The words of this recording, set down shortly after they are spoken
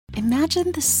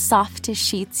Imagine the softest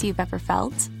sheets you've ever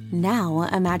felt. Now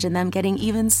imagine them getting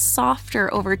even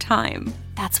softer over time.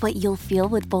 That's what you'll feel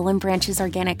with Boll & Branch's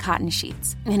organic cotton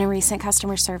sheets. In a recent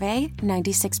customer survey,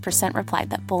 96% replied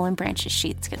that Boll & Branch's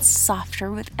sheets get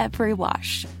softer with every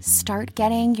wash. Start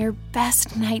getting your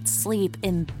best night's sleep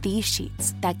in these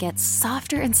sheets that get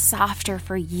softer and softer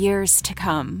for years to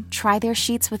come. Try their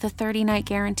sheets with a 30-night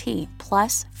guarantee,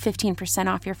 plus 15%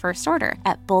 off your first order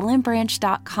at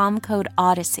bollandbranch.com, code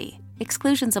Odyssey.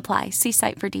 Exclusions apply. See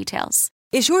site for details.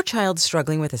 Is your child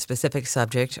struggling with a specific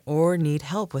subject or need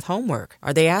help with homework?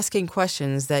 Are they asking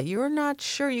questions that you're not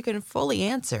sure you can fully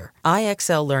answer?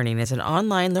 IXL Learning is an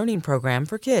online learning program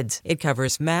for kids. It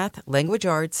covers math, language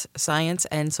arts, science,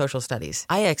 and social studies.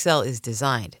 IXL is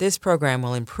designed. This program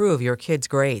will improve your kids'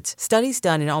 grades. Studies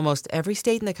done in almost every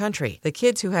state in the country. The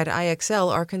kids who had IXL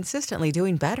are consistently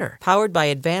doing better. Powered by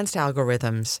advanced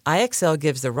algorithms, IXL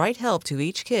gives the right help to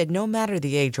each kid no matter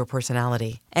the age or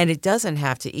personality. And it doesn't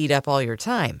have to eat up all your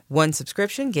time. One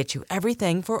subscription gets you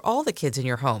everything for all the kids in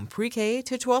your home, pre-K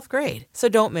to 12th grade. So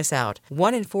don't miss out.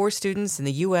 1 in 4 students in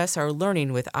the U.S. are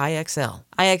learning with IXL.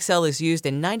 IXL is used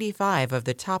in 95 of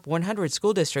the top 100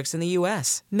 school districts in the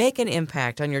U.S. Make an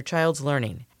impact on your child's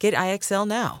learning. Get IXL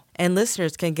now. And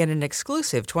listeners can get an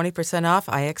exclusive 20% off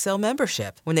IXL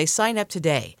membership when they sign up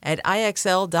today at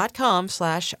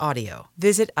IXL.com/audio.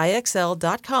 Visit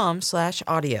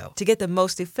IXL.com/audio to get the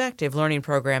most effective learning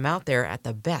program out there at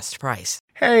the best price.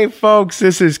 Hey folks,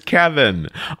 this is Kevin.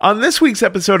 On this week's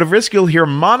episode of Risk, you'll hear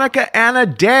Monica Anna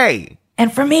Day.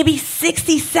 And for maybe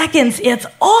 60 seconds, it's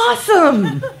awesome.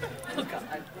 And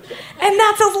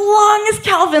that's as long as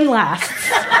Calvin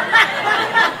lasts.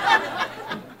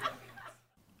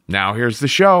 Now here's the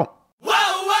show.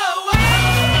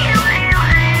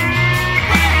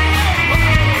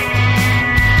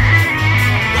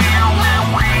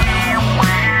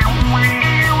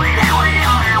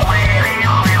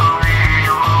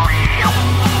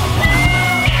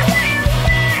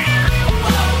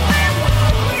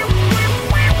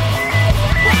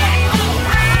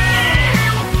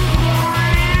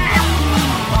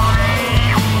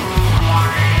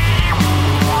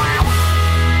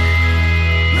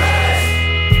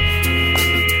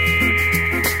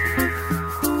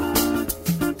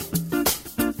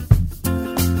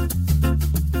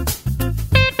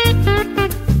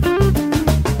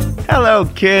 Hello,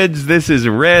 kids. This is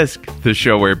Risk, the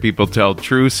show where people tell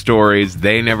true stories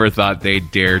they never thought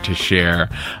they'd dare to share.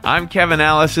 I'm Kevin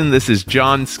Allison. This is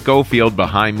John Schofield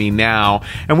behind me now,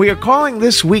 and we are calling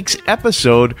this week's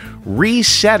episode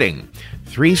Resetting.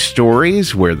 3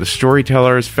 stories where the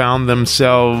storytellers found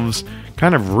themselves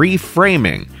kind of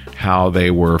reframing how they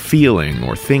were feeling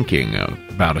or thinking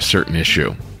about a certain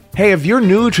issue. Hey, if you're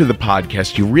new to the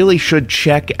podcast, you really should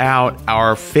check out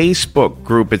our Facebook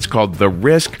group. It's called the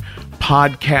Risk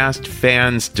Podcast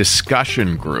Fans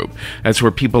Discussion Group. That's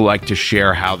where people like to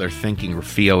share how they're thinking or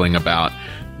feeling about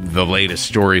the latest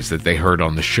stories that they heard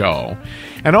on the show.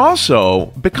 And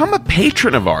also, become a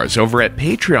patron of ours over at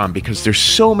Patreon, because there's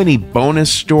so many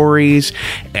bonus stories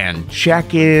and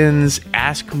check-ins,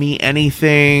 Ask Me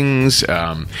Anythings.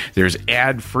 There's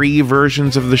ad-free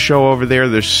versions of the show over there.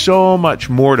 There's so much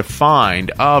more to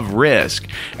find of Risk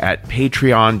at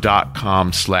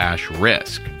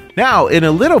patreon.com/risk. Now, in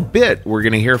a little bit, we're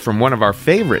going to hear from one of our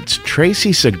favorites.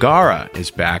 Tracy Segarra is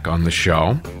back on the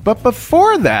show. But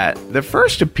before that, the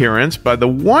first appearance by the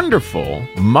wonderful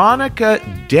Monica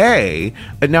Day.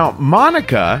 Now,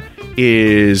 Monica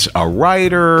is a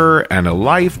writer and a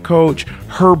life coach.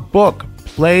 Her book,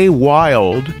 Play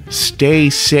Wild, Stay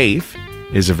Safe,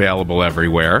 is available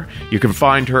everywhere. You can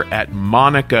find her at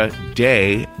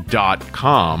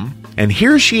monicaday.com. And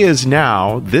here she is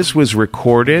now. This was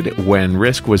recorded when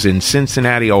Risk was in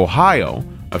Cincinnati, Ohio,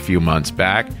 a few months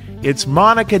back. It's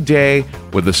Monica Day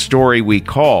with a story we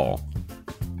call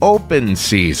Open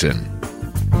Season.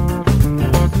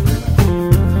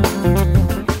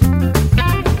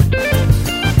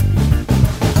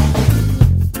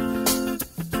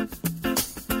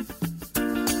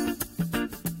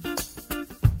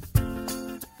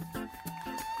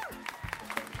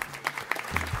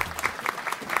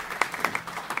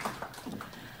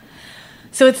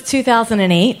 So it's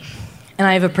 2008, and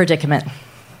I have a predicament.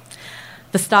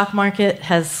 The stock market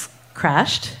has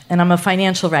crashed, and I'm a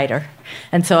financial writer,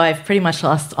 and so I've pretty much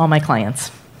lost all my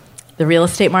clients. The real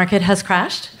estate market has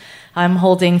crashed. I'm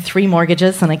holding 3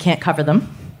 mortgages, and I can't cover them.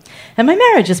 And my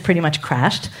marriage is pretty much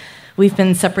crashed. We've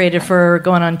been separated for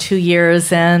going on 2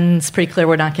 years, and it's pretty clear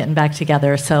we're not getting back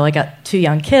together. So I got 2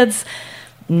 young kids.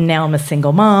 Now I'm a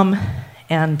single mom.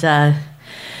 And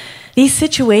these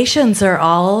situations are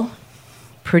all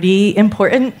pretty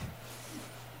important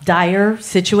dire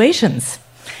situations.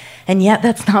 And yet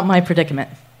that's not my predicament.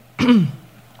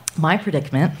 My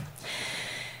predicament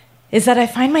is that I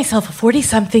find myself a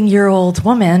 40-something-year-old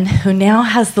woman who now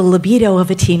has the libido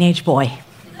of a teenage boy.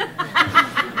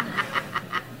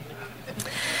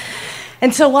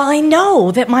 And so while I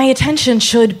know that my attention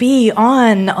should be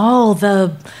on all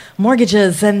the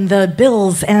mortgages and the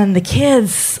bills and the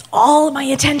kids, all of my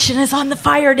attention is on the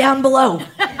fire down below.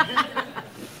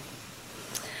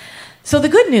 So the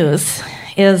good news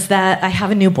is that I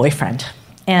have a new boyfriend,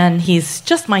 and he's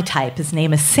just my type. His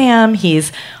name is Sam.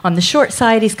 He's on the short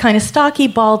side. He's kind of stocky,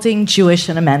 balding, Jewish,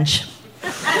 and a mensch.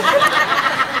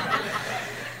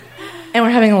 And we're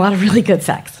having a lot of really good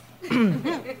sex.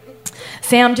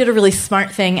 Sam did a really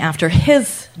smart thing after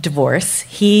his divorce.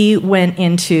 He went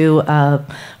into a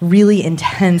really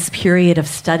intense period of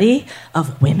study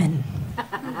of women.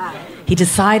 He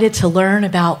decided to learn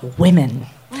about women.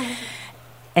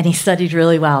 And he studied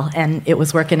really well, and it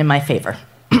was working in my favor.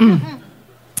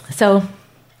 So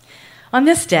on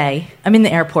this day, I'm in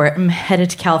the airport. I'm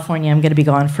headed to California. I'm going to be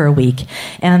gone for a week.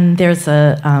 And there's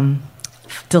a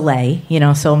delay,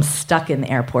 so I'm stuck in the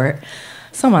airport.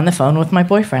 So I'm on the phone with my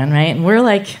boyfriend, right? And we're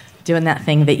like doing that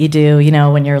thing that you do,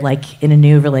 when you're like in a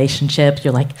new relationship.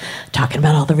 You're like talking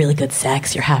about all the really good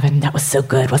sex you're having. That was so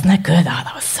good. Wasn't that good? Oh,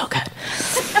 that was so good.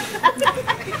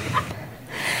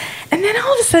 And then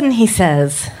all of a sudden he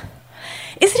says,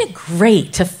 "Isn't it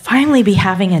great to finally be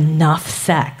having enough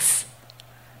sex?"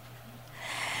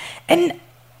 And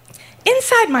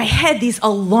inside my head, these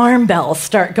alarm bells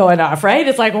start going off, right?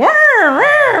 It's like, "Whir,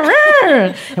 whir,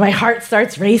 whir," and my heart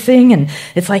starts racing, and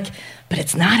it's like, but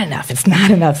it's not enough. It's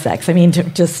not enough sex. I mean,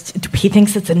 he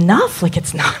thinks it's enough, like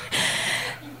it's not.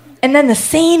 And then the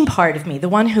sane part of me, the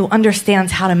one who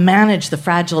understands how to manage the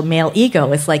fragile male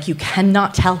ego, is like, you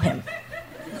cannot tell him.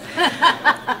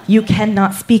 You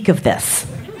cannot speak of this.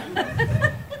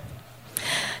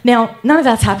 Now, none of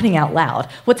that's happening out loud.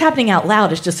 What's happening out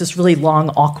loud is just this really long,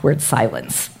 awkward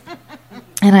silence.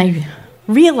 And I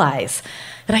realize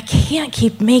that I can't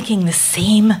keep making the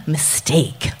same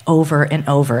mistake over and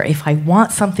over if I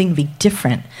want something to be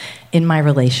different in my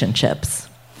relationships.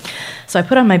 So I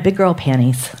put on my big girl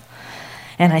panties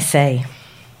and I say,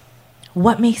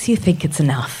 "What makes you think it's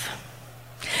enough?"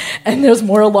 And there's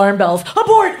more alarm bells.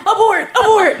 Abort, abort,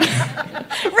 abort.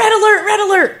 Red alert, red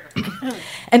alert.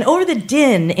 And over the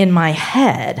din in my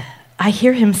head, I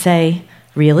hear him say,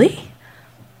 "Really?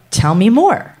 Tell me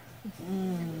more."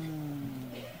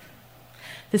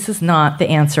 This is not the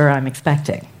answer I'm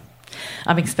expecting.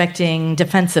 I'm expecting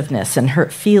defensiveness and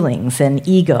hurt feelings and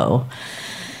ego.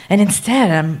 And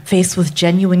instead, I'm faced with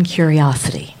genuine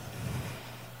curiosity.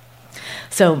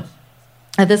 So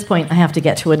at this point, I have to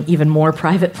get to an even more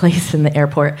private place in the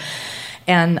airport.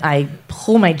 And I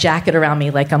pull my jacket around me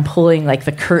like I'm pulling like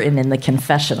the curtain in the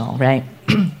confessional, right?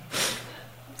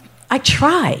 I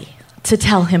try to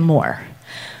tell him more.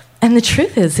 And the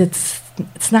truth is,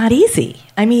 it's not easy.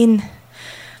 I mean,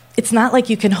 it's not like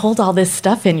you can hold all this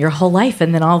stuff in your whole life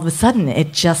and then all of a sudden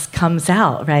it just comes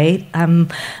out, right?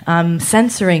 I'm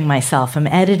censoring myself. I'm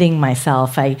editing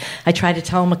myself. I try to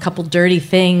tell him a couple dirty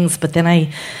things, but then I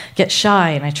get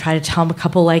shy and I try to tell him a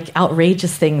couple like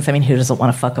outrageous things. I mean, who doesn't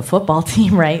want to fuck a football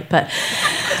team, right? But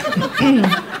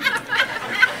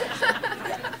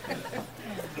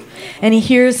and he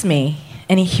hears me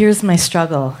and he hears my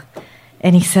struggle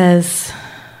and he says,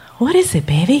 "What is it,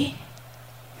 baby?"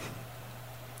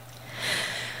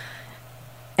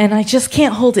 And I just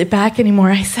can't hold it back anymore.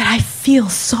 I said, "I feel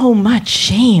so much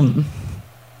shame."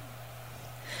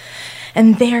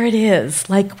 And there it is,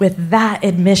 like with that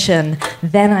admission,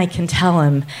 then I can tell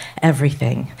him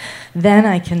everything. Then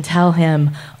I can tell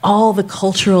him all the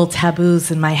cultural taboos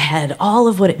in my head, all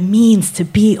of what it means to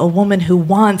be a woman who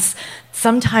wants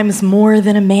sometimes more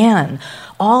than a man,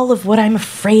 all of what I'm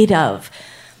afraid of.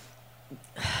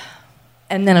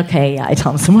 And then, okay, I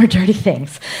tell him some more dirty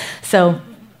things. So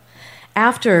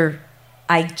after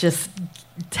I just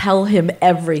tell him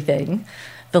everything,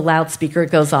 the loudspeaker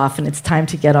goes off and it's time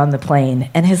to get on the plane.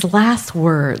 And his last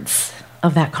words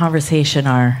of that conversation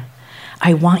are,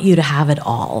 "I want you to have it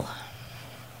all."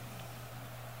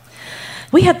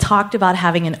 We had talked about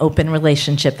having an open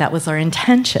relationship. That was our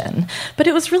intention. But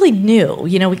it was really new.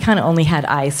 We kind of only had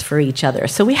eyes for each other.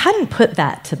 So we hadn't put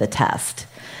that to the test.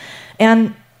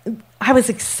 And I was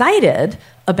excited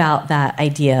about that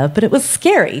idea, but it was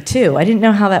scary too. I didn't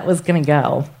know how that was going to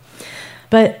go.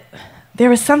 But there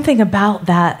was something about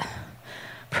that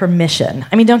permission.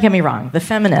 I mean, don't get me wrong. The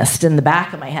feminist in the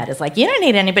back of my head is like, you don't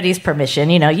need anybody's permission.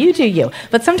 You do you.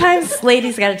 But sometimes,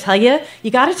 ladies, got to tell you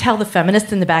got to tell the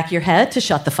feminist in the back of your head to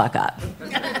shut the fuck up.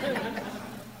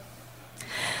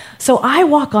 So I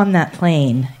walk on that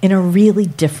plane in a really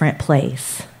different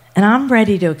place, and I'm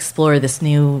ready to explore this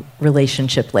new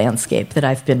relationship landscape that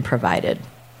I've been provided.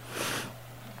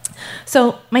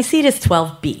 So my seat is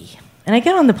 12B, and I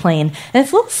get on the plane, and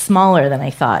it's a little smaller than I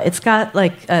thought. It's got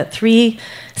like 3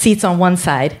 seats on one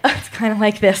side. It's kind of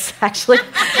like this, actually.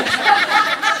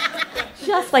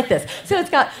 Just like this. So it's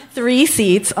got 3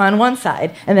 seats on one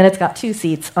side, and then it's got 2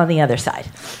 seats on the other side.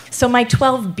 So my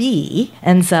 12B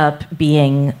ends up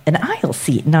being an aisle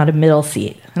seat, not a middle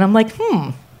seat. And I'm like,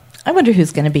 I wonder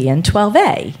who's going to be in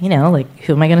 12A. You know, like,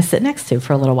 who am I going to sit next to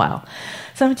for a little while?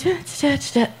 So I'm...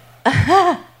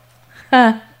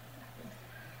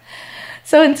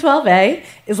 So in 12A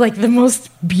is like the most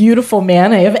beautiful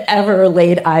man I have ever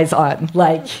laid eyes on.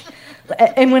 Like,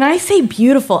 and when I say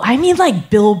beautiful, I mean like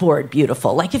billboard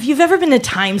beautiful. Like if you've ever been to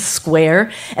Times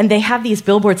Square and they have these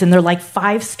billboards and they're like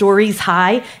 5 stories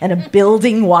high and a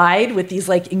building wide with these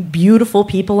like beautiful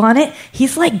people on it,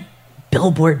 he's like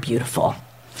billboard beautiful.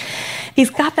 He's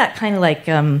got that kind of like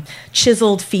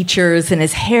chiseled features, and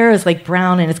his hair is like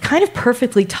brown, and it's kind of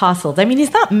perfectly tousled. I mean,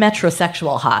 he's not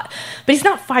metrosexual hot, but he's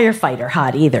not firefighter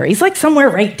hot either. He's like somewhere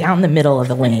right down the middle of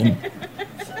the lane.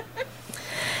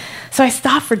 So I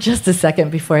stop for just a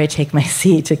second before I take my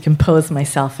seat to compose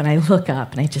myself, and I look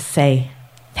up and I just say,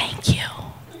 "Thank you."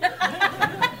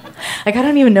 Like, I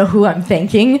don't even know who I'm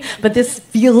thanking, but this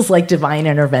feels like divine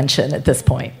intervention at this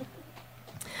point.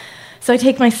 So I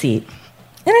take my seat.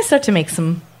 And I start to make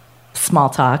some small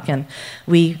talk, and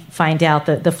we find out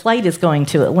that the flight is going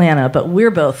to Atlanta, but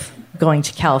we're both going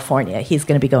to California. He's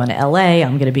going to be going to LA.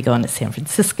 I'm going to be going to San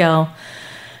Francisco.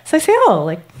 So I say,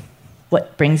 like,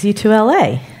 what brings you to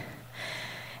LA?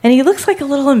 And he looks like a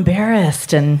little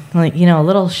embarrassed and, like, you know, a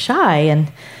little shy.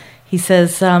 And he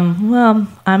says, well,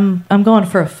 I'm going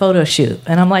for a photo shoot.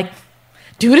 And I'm like,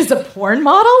 dude is a porn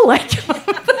model? Like,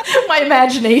 my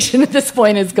imagination at this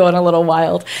point is going a little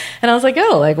wild. And I was like,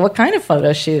 like, what kind of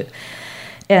photo shoot?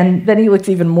 And then he looks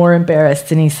even more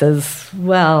embarrassed, and he says,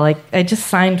 well, like, I just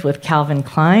signed with Calvin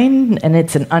Klein, and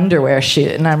it's an underwear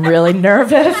shoot, and I'm really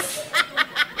nervous.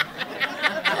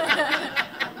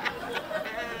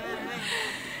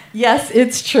 Yes,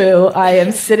 it's true. I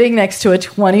am sitting next to a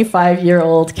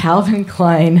 25-year-old Calvin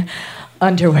Klein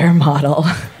underwear model.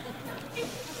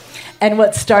 And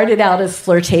what started out as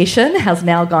flirtation has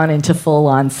now gone into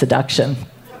full-on seduction.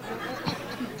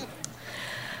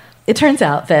 It turns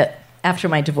out that after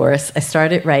my divorce, I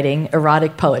started writing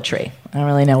erotic poetry. I don't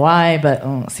really know why, but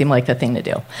it seemed like the thing to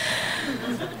do.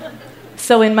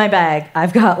 So in my bag,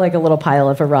 I've got like a little pile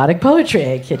of erotic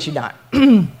poetry, I kid you not.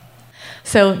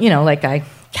 So, you know, like I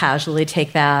casually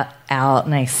take that out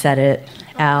and I set it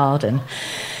out. And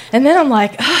then I'm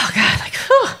like, oh, God, like,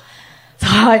 whew. It's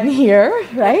hot in here,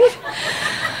 right?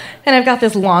 And I've got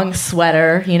this long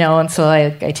sweater, you know, and so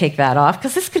I take that off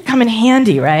because this could come in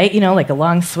handy, right? You know, like a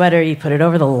long sweater, you put it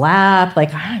over the lap.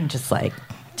 Like, I'm just like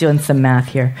doing some math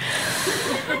here.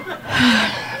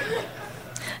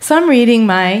 So I'm reading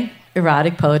my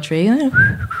erotic poetry,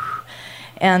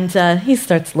 and he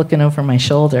starts looking over my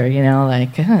shoulder, you know,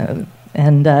 like,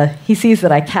 and he sees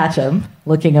that I catch him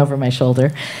looking over my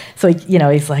shoulder. So, you know,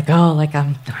 he's like, oh, like,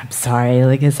 I'm sorry.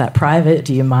 Like, is that private?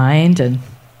 Do you mind? And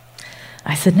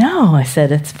I said, no. I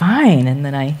said, it's fine. And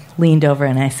then I leaned over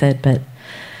and I said, but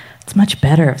it's much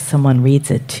better if someone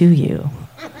reads it to you.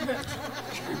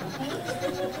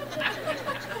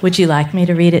 Would you like me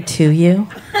to read it to you?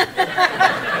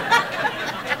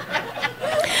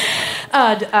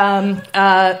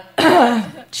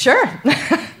 Sure.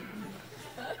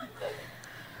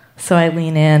 So I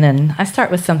lean in and I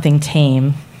start with something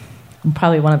tame,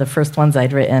 probably one of the first ones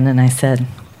I'd written, and I said,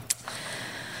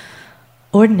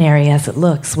 ordinary as it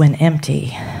looks when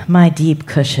empty, my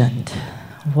deep-cushioned,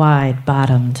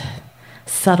 wide-bottomed,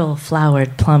 subtle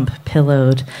flowered, plump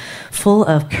pillowed, full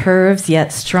of curves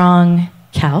yet strong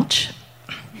couch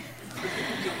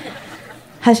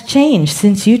has changed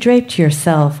since you draped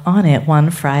yourself on it one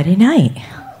Friday night.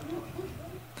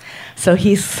 So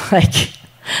he's like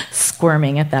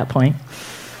squirming at that point.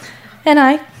 And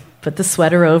I put the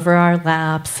sweater over our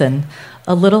laps, and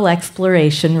a little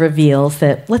exploration reveals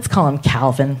that, let's call him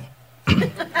Calvin,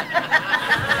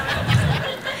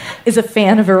 is a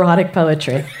fan of erotic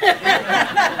poetry.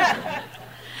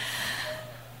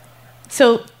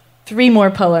 So 3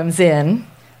 more poems in,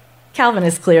 Calvin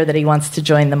is clear that he wants to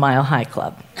join the Mile High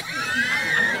Club.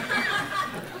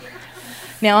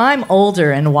 Now, I'm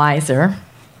older and wiser,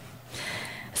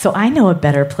 so I know a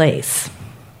better place.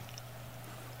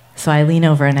 So I lean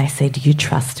over and I say, do you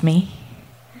trust me?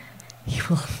 He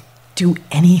will do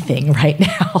anything right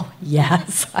now.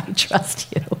 Yes, I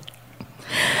trust you.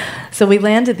 So we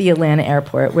land at the Atlanta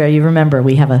airport, where you remember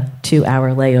we have a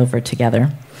 2-hour layover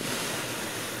together.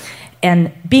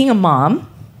 And being a mom,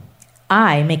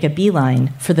 I make a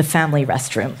beeline for the family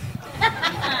restroom.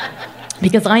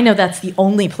 Because I know that's the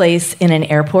only place in an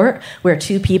airport where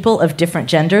two people of different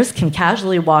genders can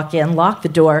casually walk in, lock the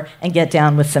door, and get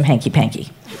down with some hanky-panky.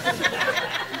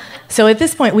 So at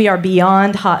this point, we are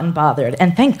beyond hot and bothered.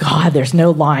 And thank God there's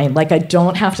no line. Like, I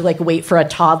don't have to, wait for a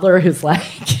toddler who's like,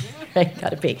 I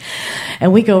gotta pee.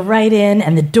 And we go right in,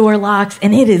 and the door locks,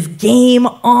 and it is game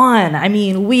on. I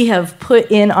mean, we have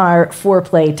put in our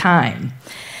foreplay time.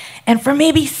 And for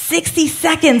maybe 60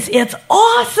 seconds, it's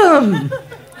awesome.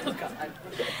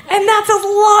 And that's as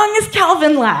long as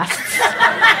Calvin lasts.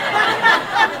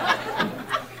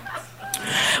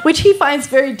 Which he finds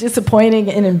very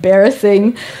disappointing and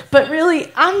embarrassing. But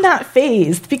really, I'm not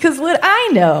fazed, because what I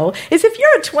know is if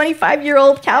you're a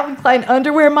 25-year-old Calvin Klein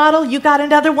underwear model, you got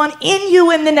another one in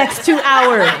you in the next 2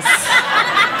 hours.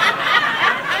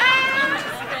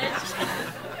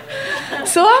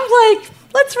 So I'm like,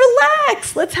 let's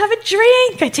relax. Let's have a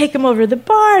drink. I take him over to the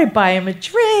bar. I buy him a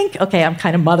drink. Okay, I'm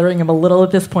kind of mothering him a little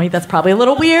at this point. That's probably a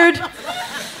little weird.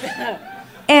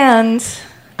 And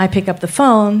I pick up the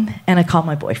phone, and I call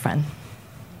my boyfriend.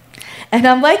 And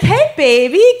I'm like, hey,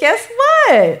 baby, guess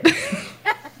what?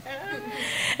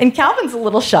 And Calvin's a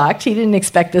little shocked. He didn't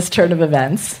expect this turn of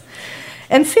events.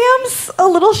 And Sam's a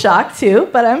little shocked, too,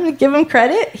 but I'm going to give him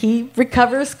credit. He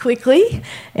recovers quickly,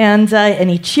 and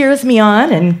he cheers me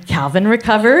on, and Calvin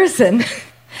recovers. And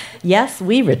yes,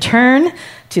 we return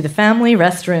to the family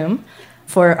restroom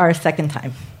for our second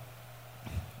time.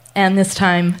 And this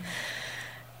time,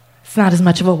 it's not as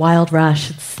much of a wild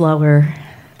rush. It's slower,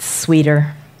 it's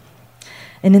sweeter.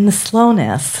 And in the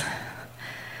slowness,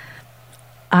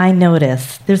 I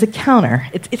notice there's a counter.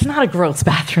 It's not a gross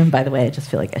bathroom, by the way. I just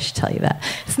feel like I should tell you that.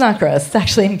 It's not gross. It's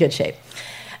actually in good shape.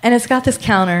 And it's got this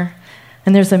counter,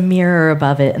 and there's a mirror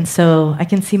above it. And so I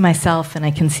can see myself, and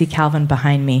I can see Calvin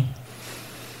behind me.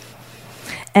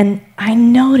 And I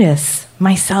notice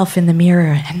myself in the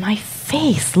mirror, and my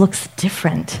face looks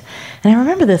different. And I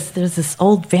remember this. There's this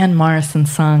old Van Morrison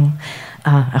song.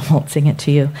 I won't sing it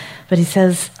to you. But he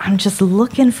says, I'm just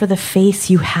looking for the face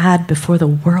you had before the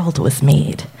world was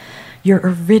made. Your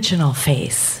original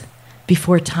face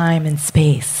before time and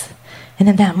space. And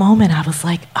in that moment, I was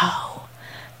like, oh,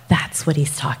 that's what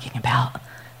he's talking about.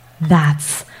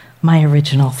 That's my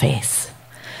original face.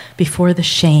 Before the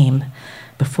shame,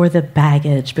 before the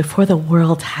baggage, before the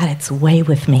world had its way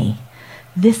with me,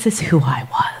 this is who I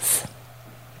was.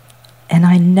 And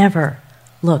I never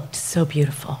looked so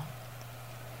beautiful.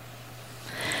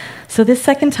 So this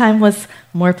second time was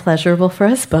more pleasurable for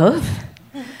us both.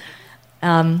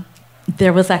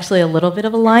 There was actually a little bit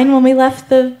of a line when we left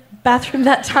the bathroom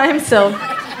that time, so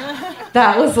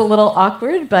that was a little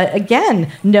awkward. But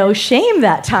again, no shame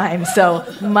that time, so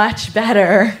much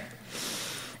better.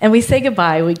 And we say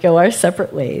goodbye. We go our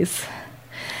separate ways.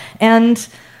 And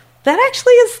that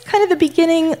actually is kind of the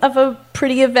beginning of a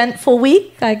pretty eventful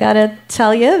week. I gotta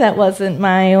tell you, that wasn't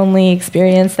my only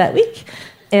experience that week.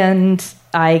 And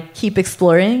I keep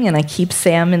exploring, and I keep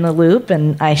Sam in the loop,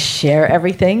 and I share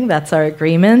everything. That's our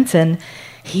agreement. And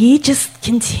he just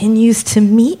continues to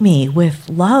meet me with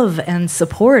love and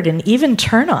support and even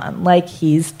turn on, like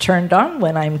he's turned on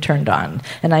when I'm turned on.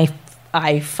 And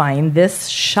I find this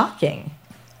shocking.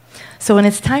 So when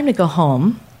it's time to go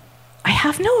home, I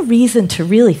have no reason to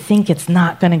really think it's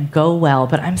not going to go well,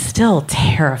 but I'm still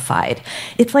terrified.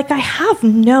 It's like I have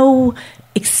no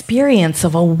experience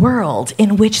of a world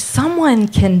in which someone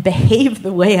can behave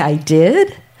the way I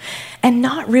did and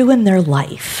not ruin their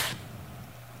life.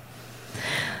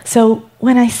 So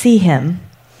when I see him,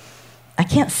 I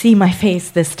can't see my face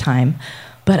this time,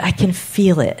 but I can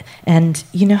feel it. And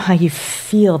you know how you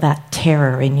feel that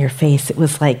terror in your face? It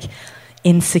was like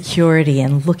insecurity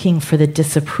and looking for the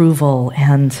disapproval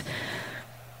and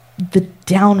the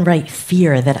downright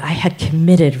fear that I had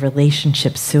committed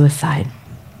relationship suicide.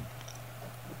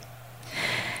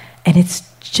 And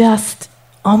it's just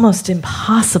almost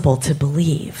impossible to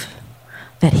believe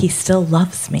that he still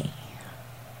loves me.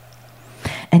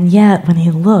 And yet, when he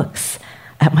looks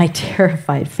at my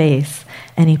terrified face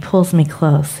and he pulls me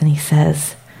close and he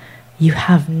says, "You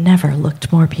have never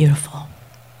looked more beautiful."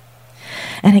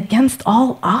 And against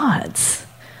all odds,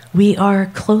 we are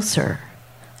closer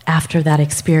after that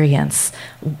experience.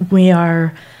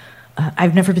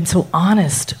 I've never been so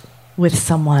honest with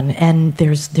someone, and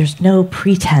there's no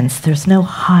pretense, there's no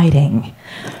hiding.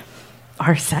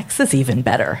 Our sex is even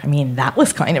better. I mean, that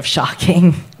was kind of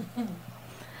shocking.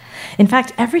 In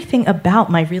fact, everything about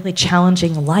my really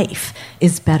challenging life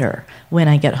is better when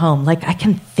I get home. Like, I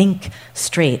can think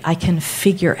straight. I can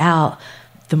figure out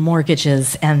the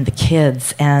mortgages and the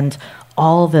kids and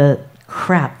all the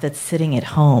crap that's sitting at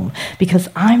home, because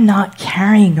I'm not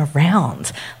carrying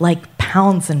around like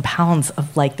pounds and pounds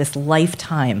of like this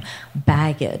lifetime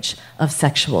baggage of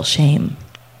sexual shame.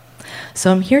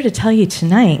 So I'm here to tell you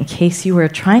tonight, in case you were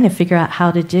trying to figure out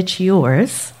how to ditch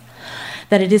yours,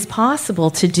 that it is possible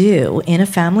to do in a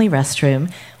family restroom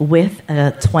with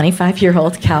a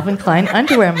 25-year-old Calvin Klein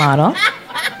underwear model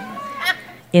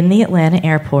in the Atlanta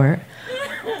airport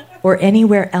or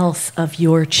anywhere else of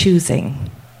your choosing.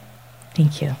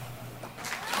 Thank you.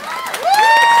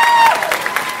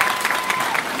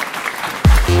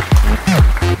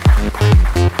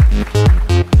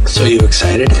 So you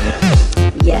excited?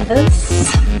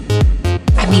 Yes.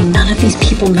 I mean, none of these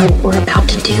people know what we're about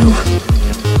to do.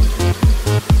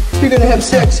 You're gonna have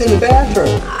sex in the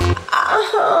bathroom.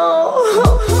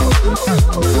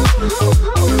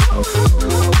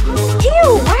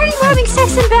 Ew, why are you having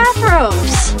sex in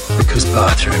bathrooms? Because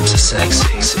bathrooms are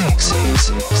sexy.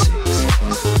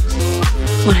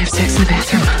 Want to have sex in the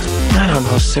bathroom? I don't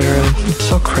know, Sarah. It's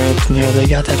so cramped in there. They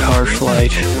got that harsh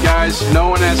light. Guys, no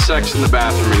one has sex in the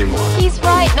bathroom anymore. He's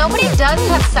right. Nobody does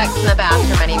have sex in the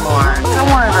bathroom anymore. Don't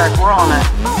worry, Rick. We're on it.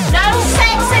 No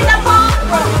sex in the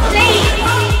bathroom, please.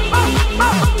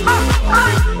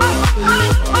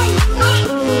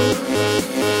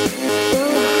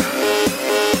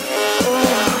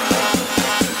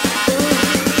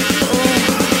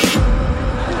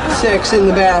 Sex in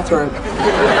the bathroom.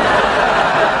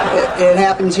 It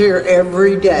happens here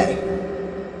every day.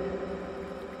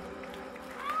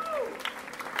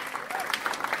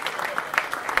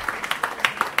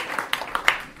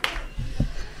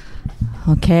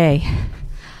 Okay.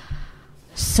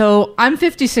 So I'm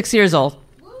 56 years old,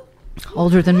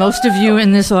 older than most of you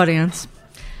in this audience.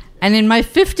 And in my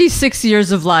 56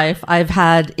 years of life, I've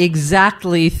had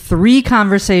exactly 3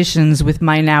 conversations with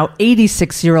my now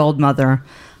 86-year-old mother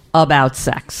about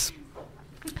sex.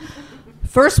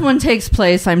 First one takes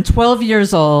place, I'm 12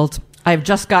 years old. I've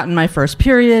just gotten my first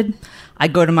period. I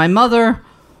go to my mother.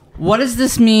 What does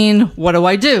this mean? What do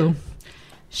I do?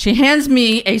 She hands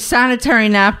me a sanitary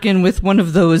napkin with one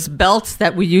of those belts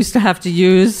that we used to have to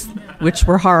use, which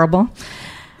were horrible.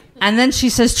 And then she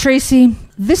says, Tracy,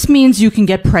 this means you can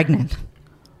get pregnant.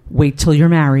 Wait till you're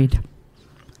married.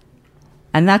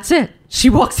 And that's it. She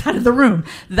walks out of the room.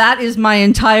 That is my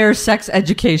entire sex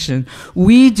education.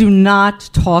 We do not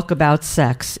talk about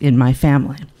sex in my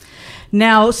family.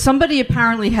 Now, somebody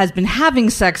apparently has been having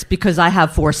sex because I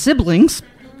have 4 siblings,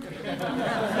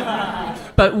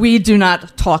 but we do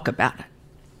not talk about it.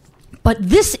 But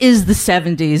this is the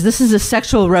 70s. This is a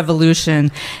sexual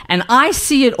revolution, and I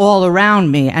see it all around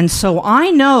me. And so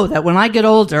I know that when I get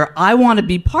older, I want to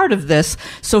be part of this.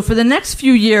 So for the next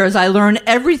few years, I learn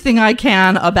everything I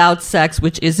can about sex,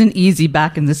 which isn't easy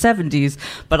back in the 70s,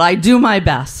 but I do my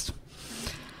best.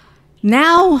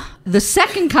 Now, the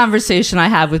second conversation I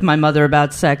have with my mother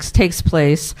about sex takes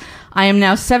place. I am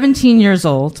now 17 years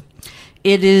old.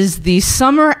 It is the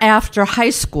summer after high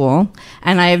school,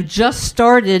 and I have just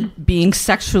started being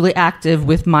sexually active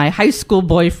with my high school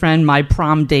boyfriend, my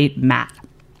prom date, Matt.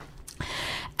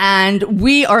 And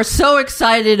we are so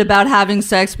excited about having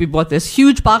sex. We bought this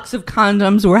huge box of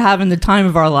condoms. We're having the time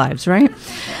of our lives, right?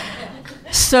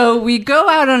 So we go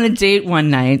out on a date one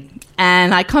night,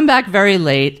 and I come back very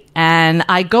late, and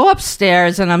I go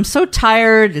upstairs, and I'm so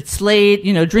tired. It's late.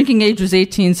 You know, drinking age was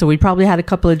 18, so we probably had a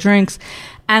couple of drinks.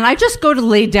 And I just go to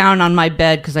lay down on my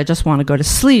bed because I just want to go to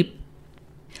sleep.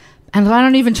 And I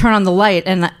don't even turn on the light.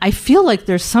 And I feel like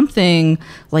there's something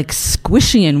like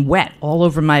squishy and wet all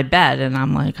over my bed. And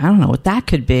I'm like, I don't know what that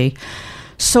could be.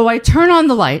 So I turn on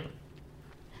the light.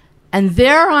 And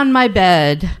there on my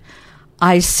bed,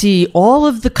 I see all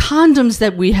of the condoms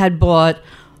that we had bought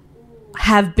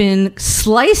have been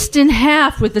sliced in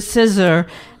half with a scissor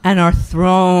and are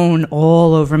thrown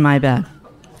all over my bed.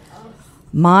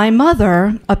 My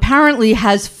mother apparently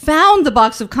has found the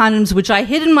box of condoms, which I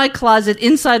hid in my closet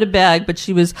inside a bag, but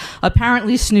she was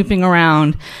apparently snooping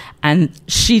around, and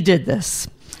she did this.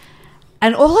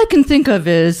 And all I can think of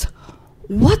is,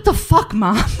 what the fuck,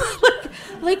 Mom?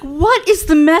 Like, what is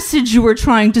the message you were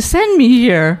trying to send me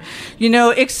here? You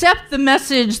know, except the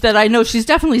message that I know she's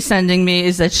definitely sending me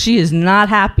is that she is not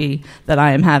happy that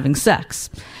I am having sex.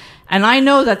 And I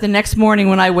know that the next morning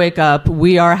when I wake up,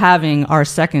 we are having our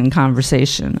second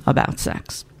conversation about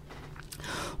sex.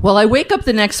 Well, I wake up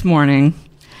the next morning,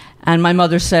 and my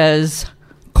mother says,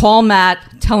 call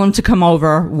Matt, tell him to come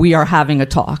over, we are having a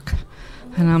talk.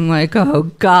 And I'm like, oh,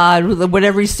 God, what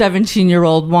every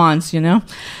 17-year-old wants, you know?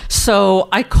 So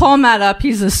I call Matt up.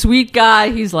 He's a sweet guy.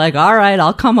 He's like, all right,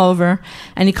 I'll come over.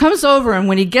 And he comes over, and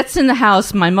when he gets in the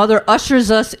house, my mother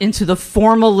ushers us into the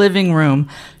formal living room.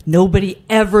 Nobody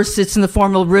ever sits in the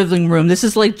formal living room. This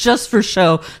is like just for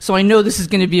show, so I know this is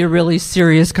going to be a really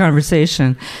serious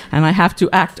conversation, and I have to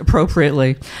act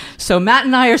appropriately. So Matt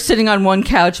and I are sitting on one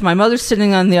couch, my mother's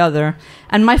sitting on the other,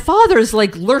 and my father is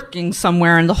like lurking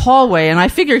somewhere in the hallway, and I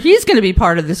figure he's going to be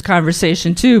part of this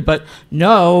conversation too, but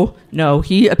no,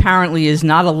 he apparently is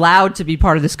not allowed to be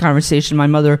part of this conversation. My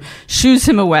mother shoos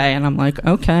him away, and I'm like,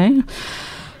 okay.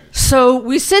 So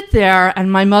we sit there,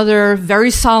 and my mother very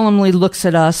solemnly looks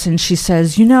at us, and she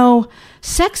says, you know,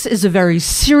 sex is a very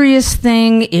serious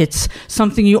thing. It's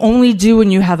something you only do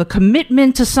when you have a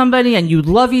commitment to somebody and you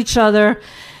love each other.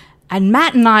 And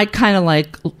Matt and I kind of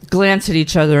like glance at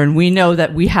each other, and we know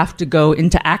that we have to go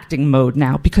into acting mode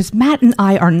now, because Matt and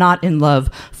I are not in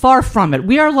love. Far from it.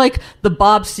 We are like the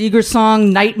Bob Seger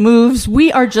song, Night Moves.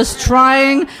 We are just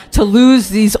trying to lose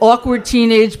these awkward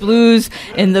teenage blues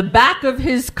in the back of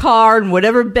his car in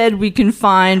whatever bed we can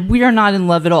find. We are not in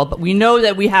love at all. But we know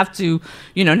that we have to,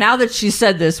 you know, now that she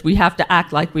said this, we have to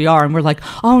act like we are. And we're like,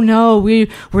 oh no, we're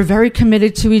very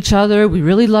committed to each other. We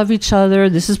really love each other.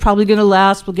 This is probably going to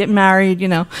last. We'll get married, you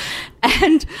know.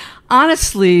 And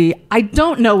honestly, I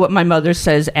don't know what my mother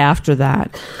says after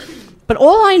that. But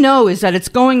all I know is that it's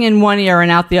going in one ear and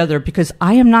out the other, because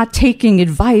I am not taking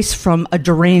advice from a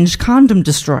deranged condom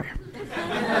destroyer.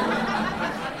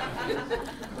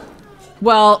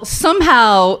 Well,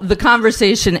 somehow the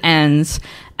conversation ends,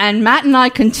 and Matt and I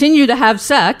continue to have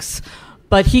sex,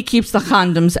 but he keeps the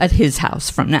condoms at his house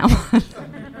from now on.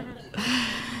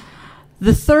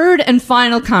 The third and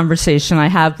final conversation I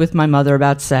have with my mother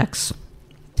about sex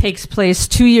takes place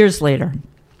 2 years later.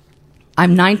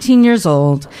 I'm 19 years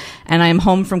old, and I am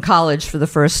home from college for the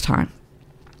first time.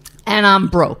 And I'm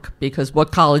broke, because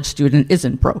what college student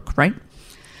isn't broke, right?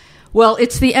 Well,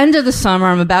 it's the end of the summer.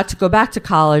 I'm about to go back to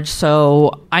college,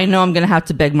 so I know I'm going to have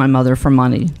to beg my mother for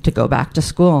money to go back to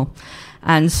school.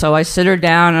 And so I sit her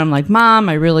down, and I'm like, Mom,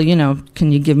 I really,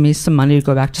 can you give me some money to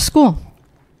go back to school?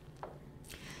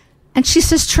 And she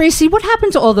says, Tracy, what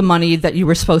happened to all the money that you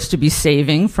were supposed to be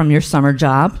saving from your summer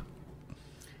job?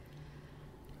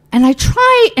 And I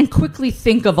try and quickly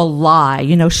think of a lie.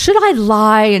 Should I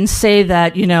lie and say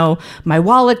that, my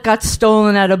wallet got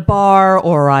stolen at a bar,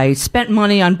 or I spent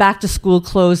money on back-to-school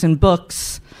clothes and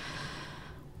books?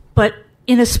 But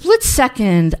in a split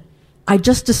second, I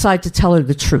just decide to tell her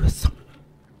the truth.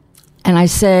 And I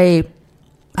say,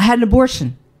 I had an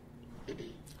abortion.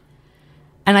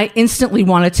 And I instantly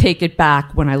want to take it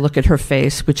back when I look at her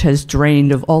face, which has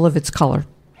drained of all of its color.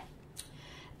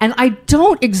 And I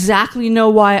don't exactly know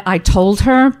why I told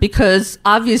her, because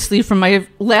obviously from my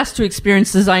last two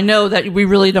experiences, I know that we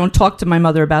really don't talk to my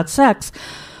mother about sex.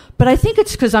 But I think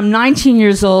it's because I'm 19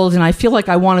 years old and I feel like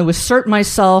I want to assert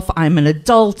myself. I'm an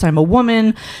adult. I'm a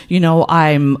woman.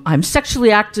 I'm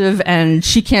sexually active, and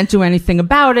she can't do anything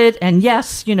about it. And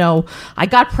yes, I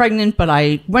got pregnant, but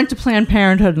I went to Planned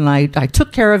Parenthood and I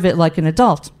took care of it like an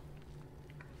adult.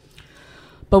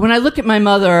 But when I look at my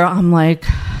mother, I'm like,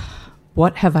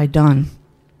 what have I done?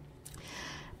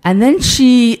 And then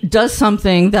she does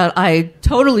something that I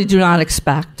totally do not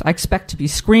expect. I expect to be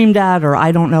screamed at, or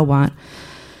I don't know what.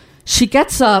 She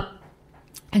gets up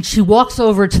and she walks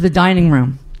over to the dining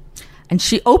room, and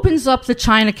she opens up the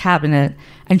china cabinet,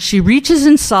 and she reaches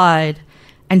inside,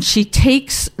 and she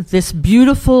takes this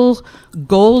beautiful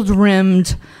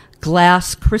gold-rimmed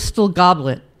glass crystal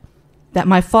goblet that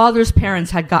my father's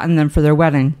parents had gotten them for their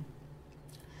wedding,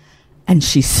 and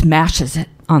she smashes it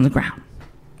on the ground.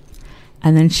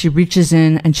 And then she reaches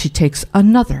in and she takes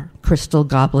another crystal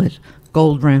goblet,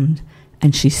 gold-rimmed,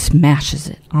 and she smashes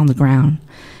it on the ground.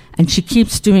 And she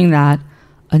keeps doing that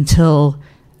until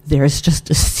there's just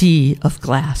a sea of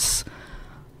glass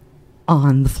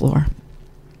on the floor.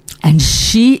 And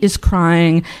she is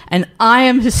crying, and I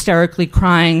am hysterically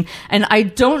crying, and I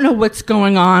don't know what's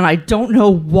going on. I don't know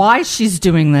why she's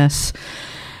doing this.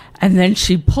 And then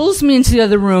she pulls me into the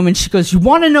other room, and she goes, you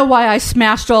want to know why I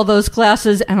smashed all those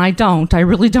glasses? And I don't. I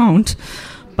really don't.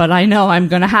 But I know I'm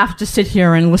going to have to sit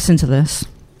here and listen to this.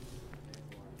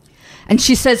 And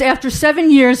she says, after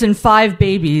 7 years and 5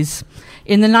 babies,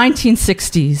 in the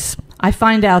 1960s, I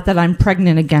find out that I'm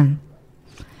pregnant again.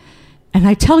 And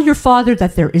I tell your father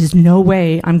that there is no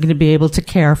way I'm going to be able to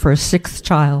care for a 6th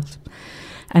child.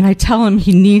 And I tell him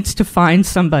he needs to find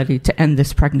somebody to end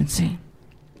this pregnancy.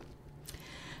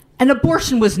 And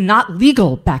abortion was not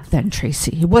legal back then,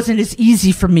 Tracy. It wasn't as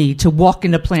easy for me to walk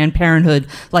into Planned Parenthood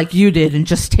like you did and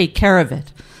just take care of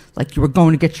it. like you were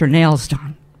going to get your nails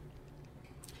done.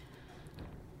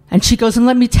 And she goes, and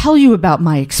let me tell you about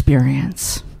my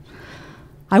experience.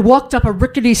 I walked up a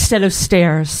rickety set of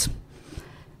stairs,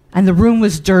 and the room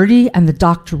was dirty, and the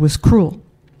doctor was cruel.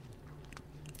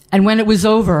 And when it was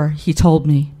over, he told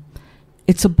me,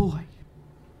 it's a boy.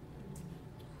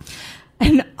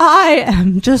 And I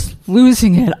am just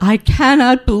losing it. I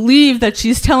cannot believe that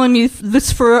she's telling me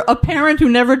this for a parent who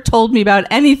never told me about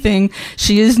anything.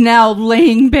 She is now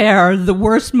laying bare the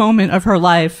worst moment of her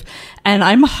life. And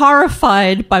I'm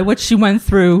horrified by what she went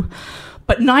through.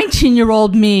 But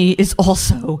 19-year-old me is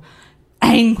also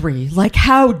angry. Like,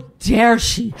 how dare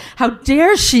she? How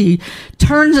dare she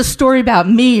turn a story about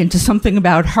me into something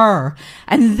about her?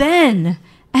 And then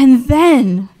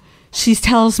she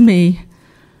tells me,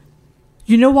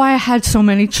 you know why I had so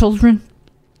many children?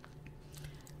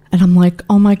 And I'm like,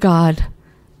 oh my God,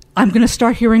 I'm going to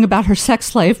start hearing about her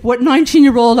sex life. What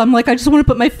 19-year-old? I'm like, I just want to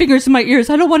put my fingers in my ears.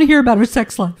 I don't want to hear about her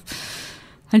sex life.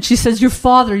 And she says, your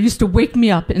father used to wake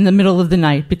me up in the middle of the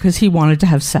night because he wanted to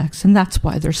have sex. And that's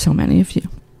why there's so many of you.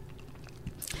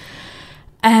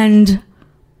 And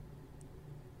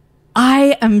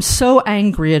I am so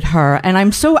angry at her, and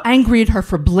I'm so angry at her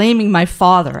for blaming my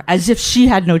father as if she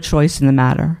had no choice in the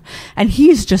matter. And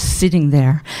he's just sitting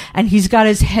there, and he's got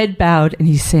his head bowed, and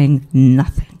he's saying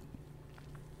nothing.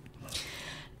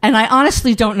 And I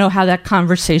honestly don't know how that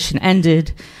conversation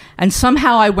ended. And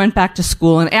somehow I went back to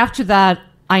school, and after that,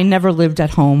 I never lived at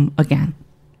home again.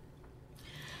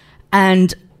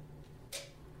 And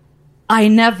I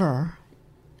never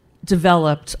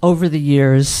developed over the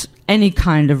years any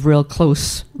kind of real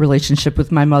close relationship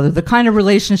with my mother, the kind of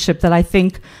relationship that I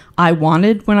think I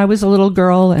wanted when I was a little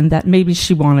girl and that maybe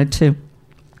she wanted too.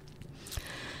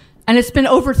 And it's been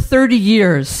over 30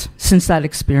 years since that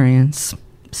experience,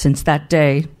 since that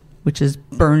day, which is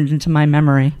burned into my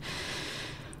memory.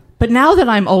 But now that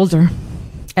I'm older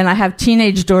and I have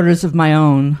teenage daughters of my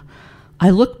own, I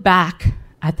look back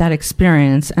at that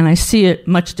experience and I see it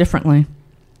much differently.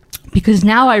 Because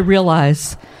now I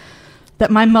realize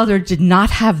that my mother did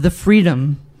not have the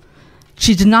freedom.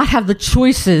 She did not have the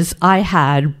choices I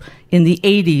had in the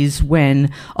 80s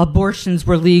when abortions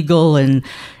were legal and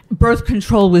birth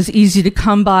control was easy to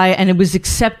come by and it was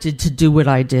accepted to do what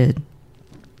I did.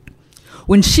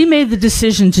 When she made the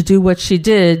decision to do what she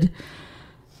did,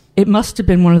 it must have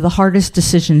been one of the hardest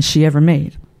decisions she ever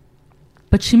made.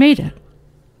 But she made it.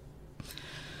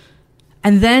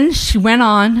 And then she went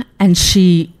on and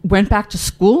she went back to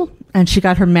school and she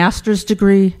got her master's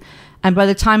degree. And by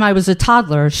the time I was a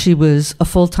toddler, she was a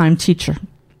full-time teacher.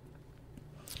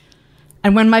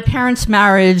 And when my parents'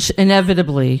 marriage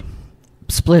inevitably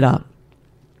split up,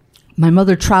 my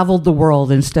mother traveled the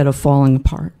world instead of falling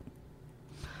apart.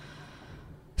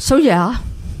 So yeah,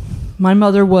 my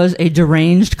mother was a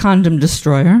deranged condom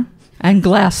destroyer and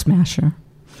glass smasher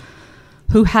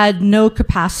who had no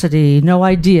capacity, no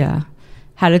idea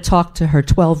how to talk to her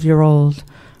 12-year-old,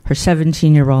 her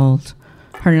 17-year-old,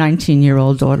 her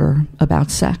 19-year-old daughter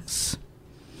about sex.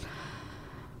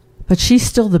 But she's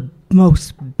still the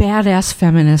most badass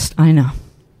feminist I know.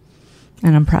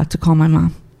 And I'm proud to call my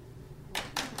mom.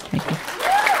 Thank you.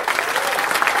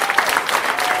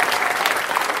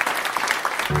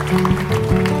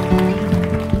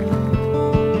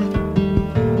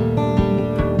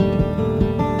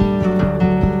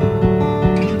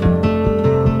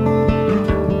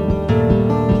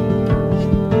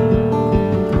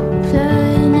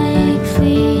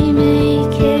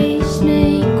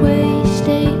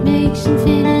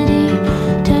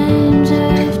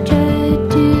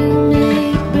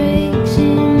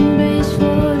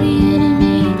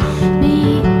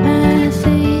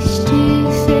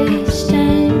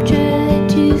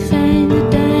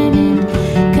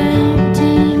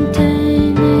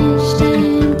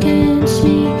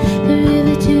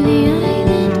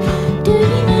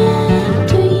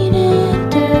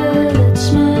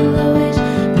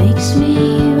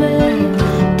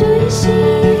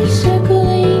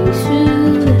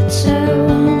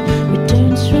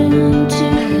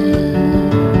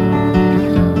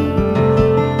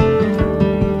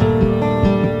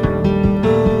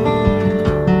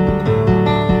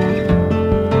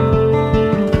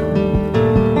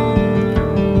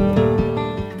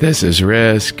 This is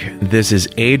Risk. This is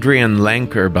Adrienne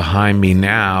Lenker behind me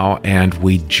now, and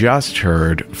we just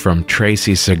heard from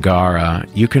Tracy Segarra.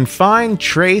 You can find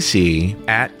Tracy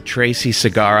at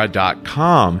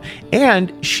tracysegarra.com,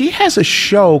 and she has a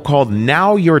show called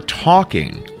Now You're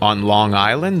Talking on Long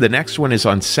Island. The next one is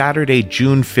on Saturday,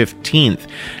 June 15th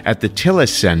at the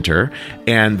Tillis Center,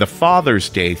 And the Father's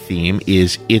Day theme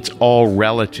is It's All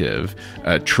Relative,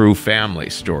 True Family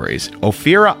Stories.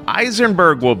 Ophira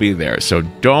Eisenberg will be there, so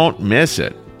don't miss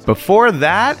it. Before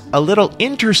that, a little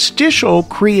interstitial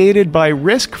created by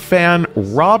Risk fan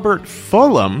Robert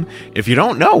Fulham. If you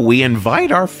don't know, we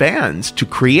invite our fans to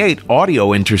create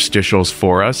audio interstitials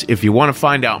for us. If you want to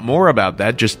find out more about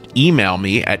that, just email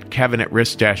me at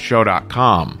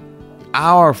kevin@risk-show.com.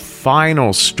 Our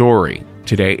final story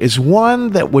today is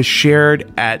one that was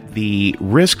shared at the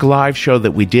Risk Live show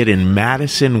that we did in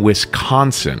Madison,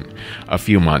 Wisconsin a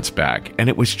few months back, and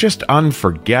it was just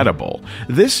unforgettable.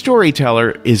 This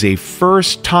storyteller is a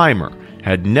first-timer,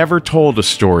 had never told a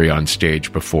story on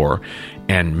stage before,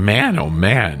 and man, oh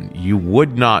man, you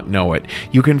would not know it.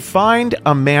 You can find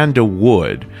Amanda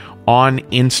Wood on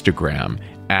Instagram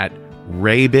at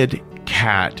Rabid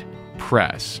Cat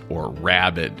Press, or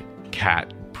Rabid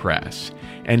Cat Press.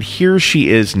 And here she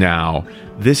is now.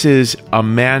 This is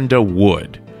Amanda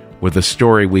Wood with a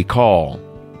story we call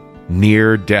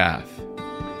Near Death.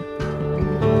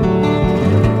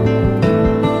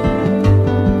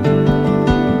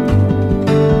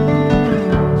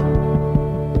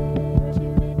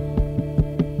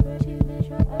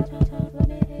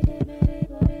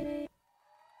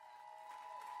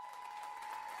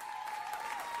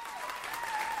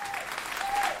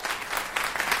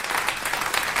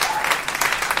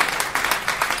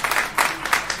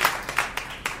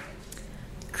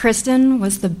 Kristen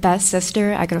was the best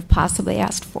sister I could have possibly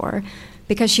asked for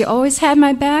because she always had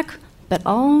my back, but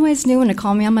always knew when to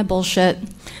call me on my bullshit.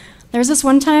 There was this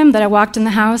one time that I walked in the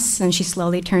house and she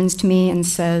slowly turns to me and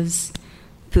says,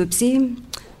 "Poopsie,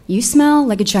 you smell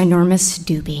like a ginormous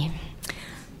doobie."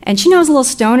 And she knows a little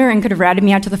stoner and could have ratted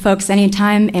me out to the folks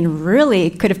anytime and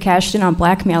really could have cashed in on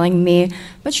blackmailing me,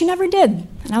 but she never did.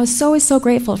 And I was so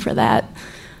grateful for that.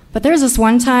 But there was this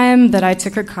one time that I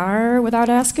took her car without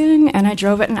asking, and I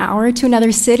drove it an hour to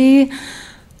another city,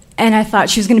 and I thought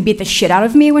she was going to beat the shit out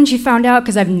of me when she found out,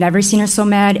 because I've never seen her so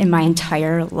mad in my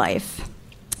entire life.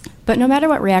 But no matter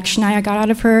what reaction I got out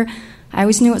of her, I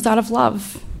always knew it was out of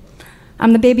love.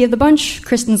 I'm the baby of the bunch,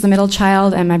 Kristen's the middle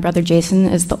child, and my brother Jason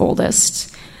is the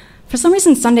oldest. For some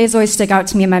reason, Sundays always stick out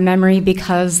to me in my memory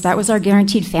because that was our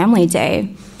guaranteed family day.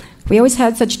 We always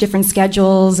had such different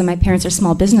schedules, and my parents are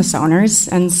small business owners,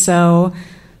 and so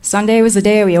Sunday was the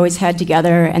day we always had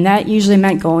together, and that usually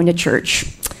meant going to church.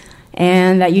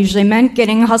 And that usually meant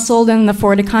getting hustled in the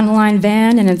Ford Econoline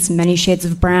van in its many shades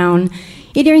of brown,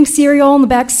 eating cereal in the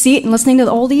back seat and listening to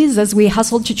the oldies as we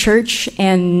hustled to church,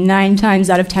 and 9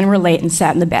 times out of 10 were late and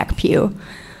sat in the back pew.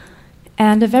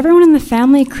 And of everyone in the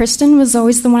family, Kristen was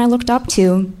always the one I looked up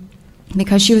to,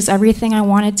 because she was everything I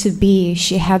wanted to be.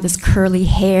 She had this curly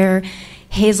hair,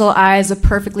 hazel eyes, a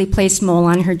perfectly placed mole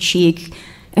on her cheek,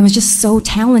 and was just so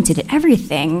talented at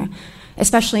everything,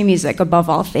 especially music, above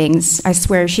all things. I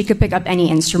swear she could pick up any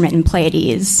instrument and play at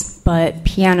ease, but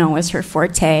piano was her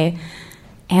forte.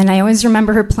 And I always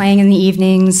remember her playing in the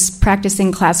evenings,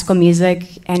 practicing classical music,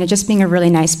 and it just being a really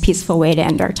nice, peaceful way to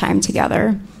end our time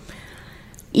together.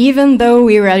 Even though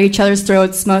we were at each other's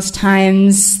throats most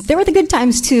times, there were the good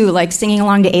times too, like singing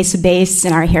along to Ace of Base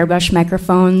in our hairbrush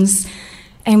microphones.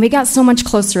 And we got so much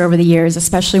closer over the years,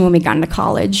 especially when we got into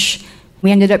college.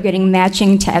 We ended up getting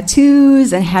matching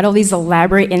tattoos and had all these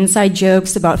elaborate inside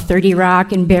jokes about 30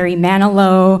 Rock and Barry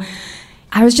Manilow.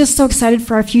 I was just so excited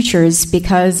for our futures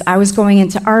because I was going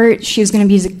into art, she was going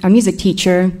to be a music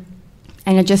teacher,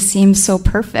 and it just seemed so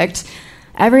perfect.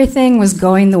 Everything was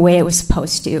going the way it was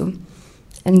supposed to.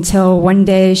 Until one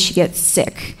day she gets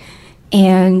sick,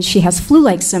 and she has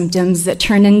flu-like symptoms that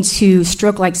turn into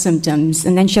stroke-like symptoms,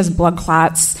 and then she has blood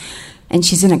clots, and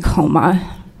she's in a coma.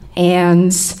 And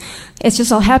it's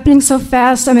just all happening so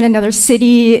fast. I'm in another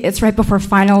city, it's right before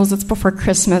finals, it's before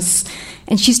Christmas,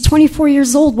 and she's 24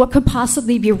 years old. What could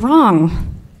possibly be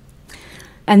wrong?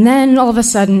 And then all of a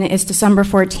sudden, it's December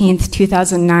 14th,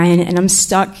 2009, and I'm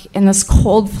stuck in this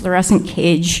cold fluorescent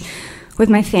cage with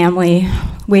my family,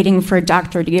 waiting for a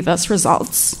doctor to give us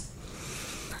results.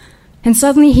 And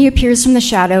suddenly he appears from the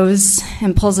shadows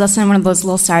and pulls us in one of those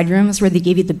little side rooms where they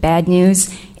give you the bad news.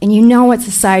 And you know it's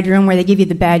a side room where they give you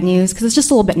the bad news because it's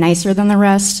just a little bit nicer than the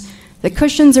rest. The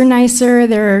cushions are nicer,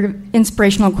 there are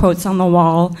inspirational quotes on the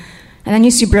wall, and then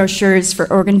you see brochures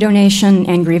for organ donation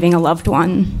and grieving a loved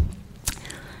one.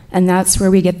 And that's where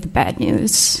we get the bad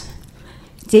news.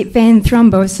 Deep vein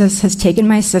thrombosis has taken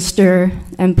my sister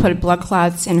and put blood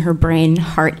clots in her brain,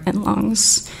 heart, and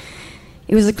lungs.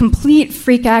 It was a complete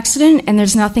freak accident, and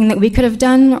there's nothing that we could have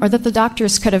done or that the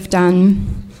doctors could have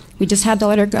done. We just had to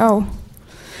let her go.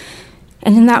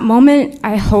 And in that moment,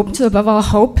 I hoped, above all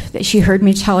hope, that she heard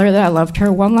me tell her that I loved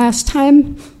her one last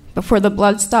time, before the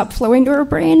blood stopped flowing to her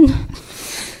brain.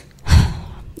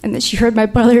 And that she heard my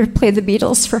brother play the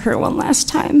Beatles for her one last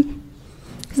time,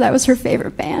 because that was her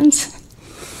favorite band.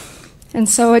 And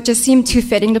so it just seemed too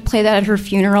fitting to play that at her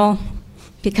funeral,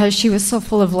 because she was so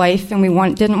full of life, and we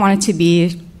didn't want it to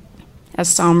be as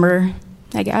somber,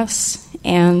 I guess.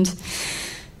 And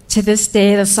to this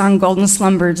day, the song Golden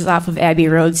Slumbers off of Abbey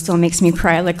Road still makes me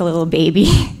cry like a little baby.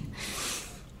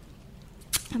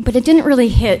 But it didn't really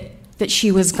hit that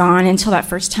she was gone until that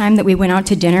first time that we went out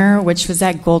to dinner, which was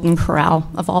at Golden Corral,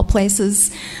 of all places.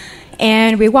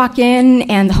 And we walk in,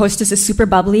 and the hostess is super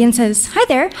bubbly and says, "Hi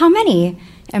there, how many?"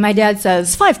 And my dad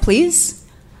says, "5, please."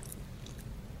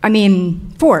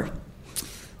 4.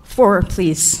 4,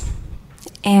 please.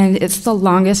 And it's the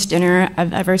longest dinner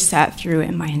I've ever sat through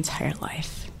in my entire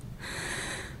life.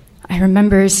 I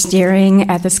remember staring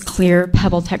at this clear,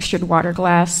 pebble-textured water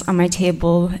glass on my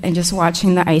table and just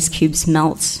watching the ice cubes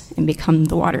melt and become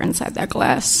the water inside that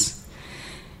glass.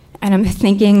 And I'm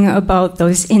thinking about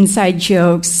those inside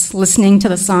jokes, listening to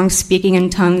the song Speaking in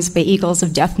Tongues by Eagles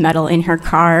of Death Metal in her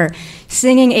car,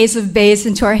 singing Ace of Base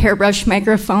into our hairbrush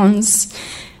microphones,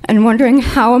 and wondering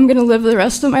how I'm going to live the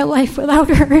rest of my life without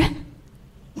her.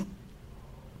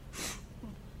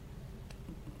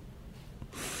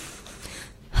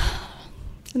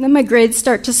 And then my grades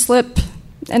start to slip,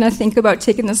 and I think about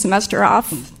taking the semester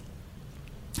off.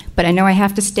 But I know I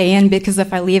have to stay in, because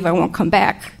if I leave, I won't come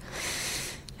back.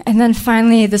 And then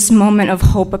finally, this moment of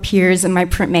hope appears in my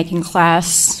printmaking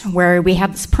class, where we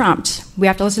have this prompt. We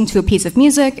have to listen to a piece of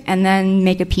music and then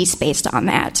make a piece based on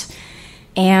that.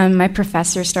 And my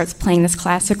professor starts playing this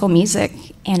classical music,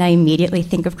 and I immediately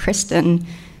think of Kristen,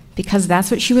 because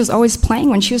that's what she was always playing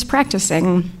when she was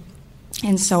practicing.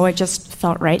 And so it just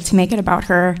felt right to make it about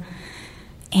her.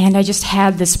 And I just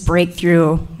had this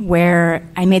breakthrough where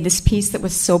I made this piece that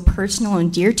was so personal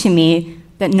and dear to me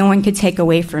that no one could take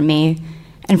away from me.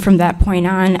 And from that point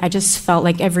on, I just felt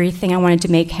like everything I wanted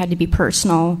to make had to be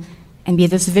personal and be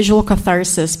this visual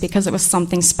catharsis, because it was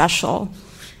something special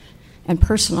and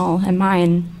personal and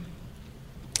mine.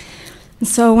 And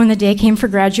so when the day came for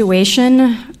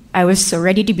graduation, I was so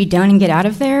ready to be done and get out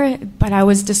of there, but I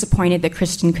was disappointed that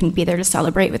Kristen couldn't be there to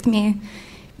celebrate with me,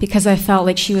 because I felt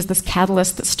like she was this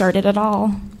catalyst that started it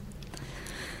all.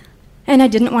 And I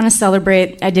didn't want to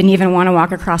celebrate. I didn't even want to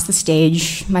walk across the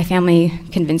stage. My family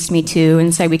convinced me to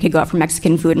and said we could go out for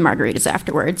Mexican food and margaritas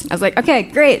afterwards. I was like, okay,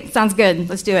 great, sounds good,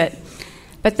 let's do it.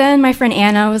 But then my friend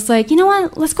Anna was like, you know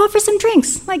what, let's go out for some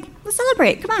drinks. Like, let's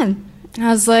celebrate, come on. And I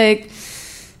was like,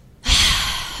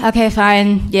 okay,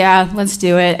 fine, yeah, let's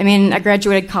do it. I mean, I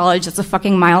graduated college, it's a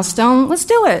fucking milestone, let's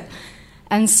do it.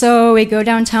 And so we go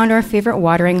downtown to our favorite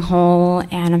watering hole,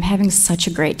 and I'm having such a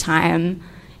great time.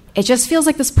 It just feels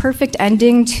like this perfect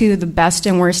ending to the best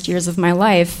and worst years of my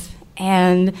life.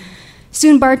 And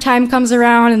soon bar time comes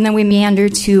around, and then we meander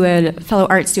to a fellow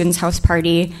art student's house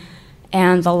party.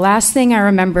 And the last thing I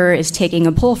remember is taking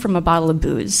a pull from a bottle of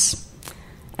booze.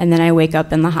 And then I wake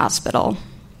up in the hospital.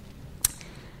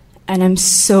 And I'm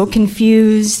so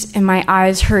confused, and my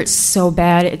eyes hurt so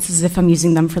bad, it's as if I'm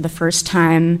using them for the first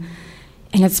time.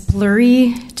 And it's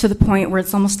blurry to the point where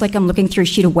it's almost like I'm looking through a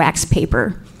sheet of wax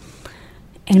paper.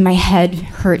 And my head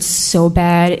hurts so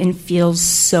bad and feels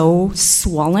so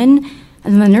swollen.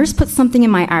 And then the nurse puts something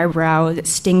in my eyebrow that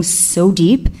stings so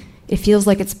deep, it feels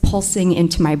like it's pulsing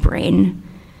into my brain.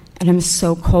 And I'm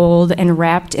so cold and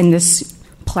wrapped in this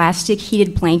plastic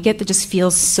heated blanket that just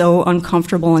feels so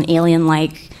uncomfortable and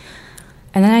alien-like.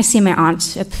 And then I see my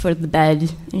aunt at the foot of the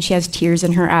bed, and she has tears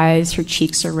in her eyes, her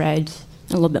cheeks are red,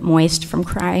 a little bit moist from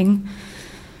crying.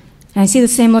 And I see the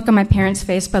same look on my parents'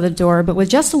 face by the door, but with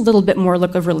just a little bit more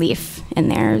look of relief in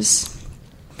theirs.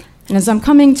 And as I'm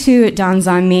coming to, it dawns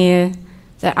on me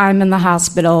that I'm in the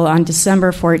hospital on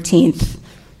December 14th,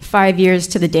 5 years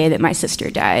to the day that my sister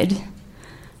died.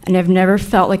 And I've never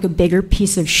felt like a bigger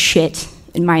piece of shit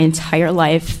in my entire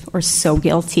life, or so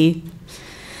guilty.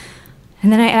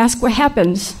 And then I ask what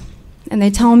happened, and they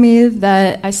tell me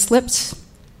that I slipped,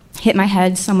 hit my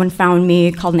head, someone found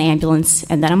me, called an ambulance,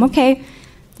 and that I'm okay.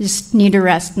 Just need to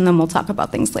rest, and then we'll talk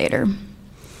about things later.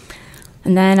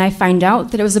 And then I find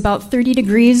out that it was about 30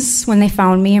 degrees when they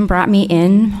found me and brought me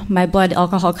in. My blood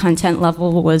alcohol content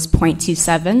level was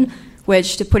 0.27,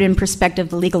 which, to put in perspective,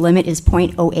 the legal limit is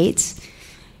 0.08.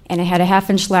 And I had a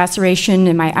half-inch laceration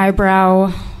in my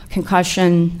eyebrow,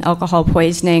 concussion, alcohol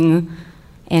poisoning,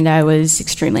 and I was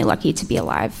extremely lucky to be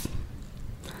alive.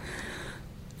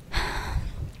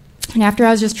 And after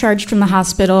I was discharged from the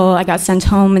hospital, I got sent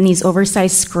home in these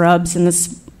oversized scrubs and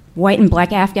this white and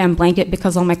black Afghan blanket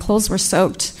because all my clothes were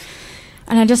soaked.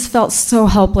 And I just felt so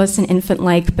helpless and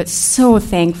infant-like, but so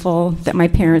thankful that my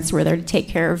parents were there to take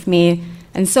care of me,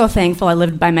 and so thankful I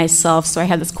lived by myself, so I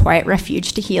had this quiet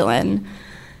refuge to heal in.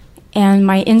 And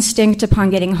my instinct upon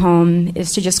getting home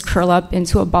is to just curl up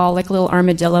into a ball like a little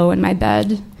armadillo in my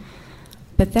bed.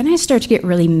 But then I start to get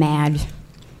really mad,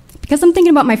 because I'm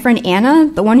thinking about my friend Anna,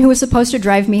 the one who was supposed to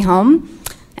drive me home,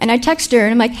 and I text her,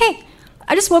 and I'm like, hey,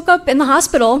 I just woke up in the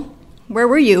hospital. Where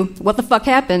were you? What the fuck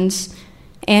happened?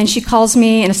 And she calls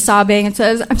me and is sobbing and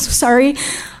says, I'm so sorry.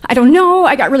 I don't know.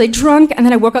 I got really drunk, and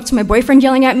then I woke up to my boyfriend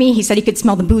yelling at me. He said he could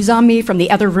smell the booze on me from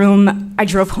the other room. I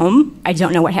drove home. I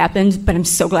don't know what happened, but I'm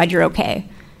so glad you're okay.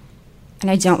 And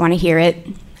I don't want to hear it.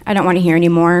 I don't want to hear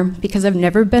anymore, because I've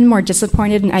never been more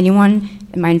disappointed in anyone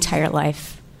in my entire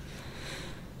life.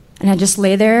 And I just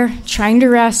lay there trying to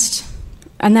rest,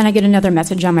 and then I get another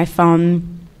message on my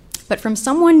phone, but from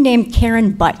someone named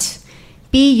Karen Butt,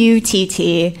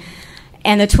 B-U-T-T.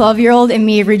 And the 12-year-old in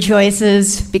me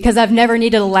rejoices, because I've never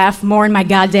needed to laugh more in my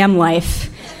goddamn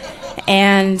life.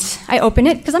 And I open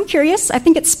it because I'm curious. I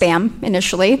think it's spam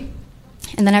initially.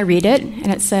 And then I read it,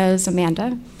 and it says,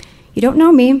 Amanda, you don't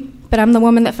know me, but I'm the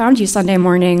woman that found you Sunday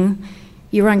morning.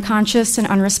 You were unconscious and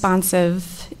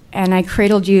unresponsive, and I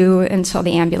cradled you until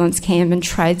the ambulance came and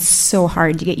tried so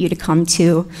hard to get you to come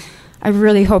to. I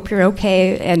really hope you're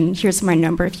okay, and here's my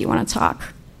number if you want to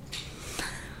talk.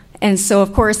 And so,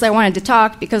 of course, I wanted to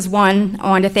talk because, one, I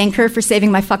wanted to thank her for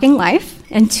saving my fucking life,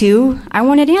 and two, I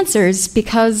wanted answers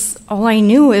because all I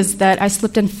knew is that I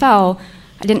slipped and fell.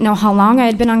 I didn't know how long I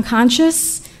had been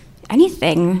unconscious,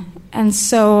 anything. And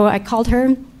so I called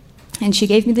her, and she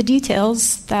gave me the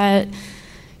details that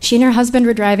she and her husband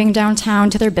were driving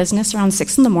downtown to their business around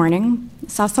 6 in the morning,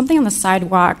 saw something on the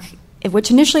sidewalk,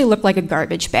 which initially looked like a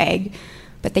garbage bag,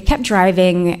 but they kept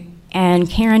driving, and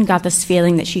Karen got this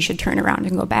feeling that she should turn around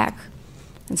and go back.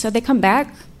 And so they come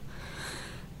back,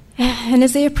 and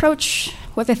as they approach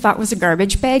what they thought was a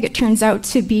garbage bag, it turns out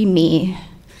to be me,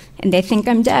 and they think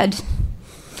I'm dead.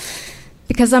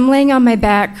 Because I'm laying on my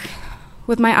back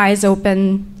with my eyes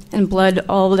open and blood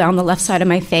all down the left side of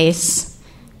my face,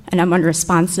 and I'm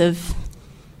unresponsive.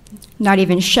 Not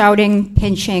even shouting,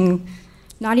 pinching,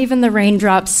 not even the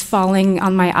raindrops falling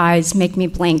on my eyes make me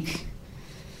blink.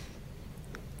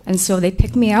 And so they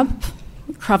pick me up,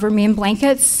 cover me in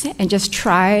blankets, and just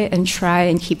try and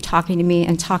keep talking to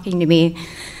me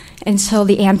until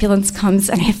the ambulance comes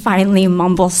and I finally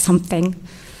mumble something.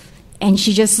 And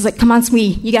she just is like, come on,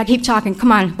 sweetie, you gotta keep talking.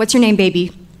 Come on, what's your name,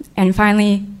 baby? And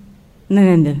finally,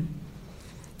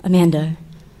 Amanda.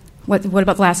 What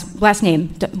about the last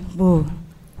name?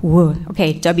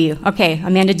 Okay, W. Okay,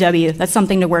 Amanda W. That's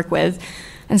something to work with.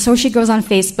 And so she goes on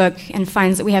Facebook and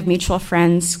finds that we have mutual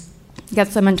friends,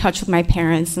 gets them in touch with my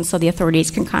parents, and so the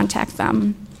authorities can contact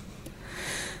them.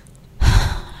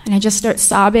 And I just start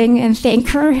sobbing and thank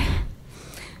her.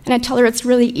 And I tell her it's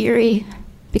really eerie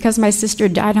because my sister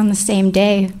died on the same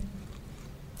day.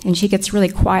 And she gets really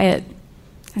quiet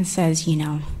and says, you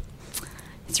know,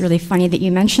 it's really funny that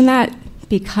you mention that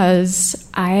because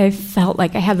I felt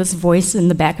like I had this voice in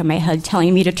the back of my head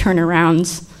telling me to turn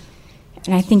around.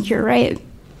 And I think you're right.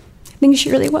 I think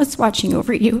she really was watching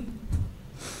over you.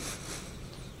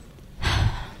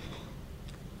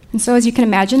 And so, as you can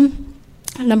imagine,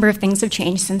 a number of things have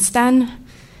changed since then.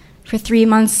 For 3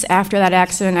 months after that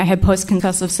accident, I had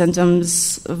post-concussive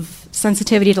symptoms of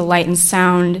sensitivity to light and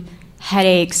sound,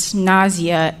 headaches,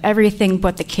 nausea, everything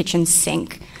but the kitchen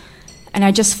sink. And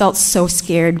I just felt so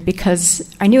scared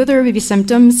because I knew there would be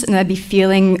symptoms and I'd be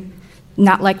feeling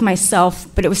not like myself,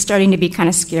 but it was starting to be kind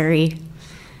of scary.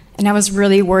 And I was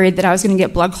really worried that I was going to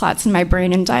get blood clots in my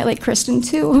brain and die like Kristen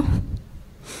too.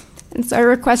 And so I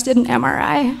requested an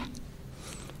MRI,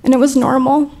 and it was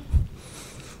normal.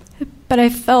 But I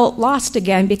felt lost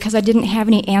again because I didn't have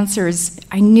any answers.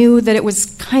 I knew that it was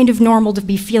kind of normal to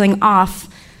be feeling off,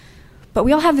 but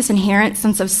we all have this inherent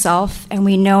sense of self, and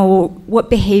we know what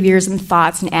behaviors and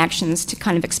thoughts and actions to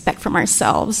kind of expect from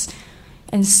ourselves.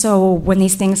 And so when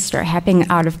these things start happening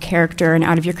out of character and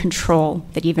out of your control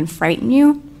that even frighten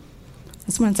you,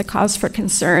 that's when it's a cause for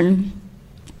concern.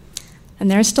 And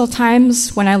there are still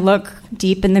times when I look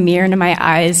deep in the mirror into my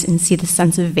eyes and see the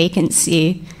sense of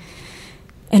vacancy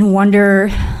and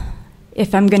wonder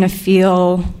if I'm going to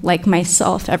feel like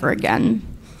myself ever again.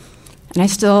 And I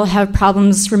still have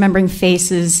problems remembering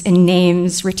faces and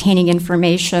names, retaining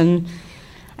information.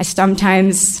 I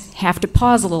sometimes have to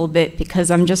pause a little bit because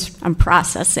I'm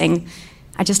processing.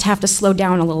 I just have to slow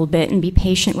down a little bit and be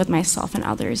patient with myself and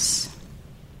others.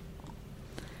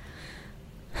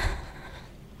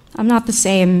 I'm not the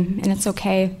same, and it's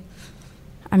okay.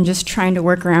 I'm just trying to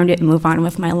work around it and move on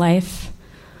with my life.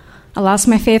 I lost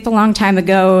my faith a long time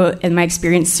ago, and my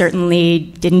experience certainly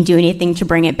didn't do anything to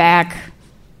bring it back.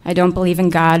 I don't believe in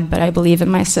God, but I believe in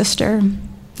my sister,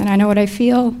 and I know what I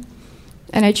feel,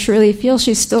 and I truly feel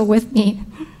she's still with me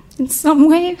in some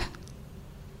way.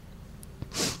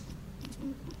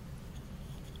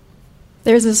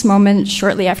 There's this moment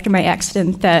shortly after my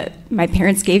accident that my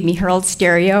parents gave me her old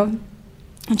stereo,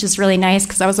 which is really nice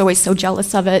because I was always so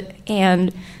jealous of it,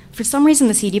 and for some reason,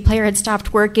 the CD player had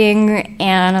stopped working,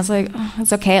 and I was like, oh,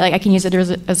 it's okay. Like, I can use it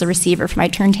as a receiver for my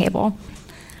turntable.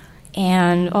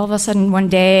 And all of a sudden, one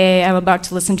day, I'm about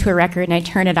to listen to a record, and I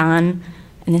turn it on,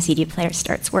 and the CD player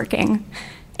starts working.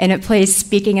 And it plays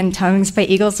Speaking in Tongues by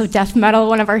Eagles of Death Metal,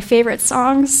 one of our favorite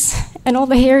songs. And all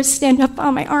the hairs stand up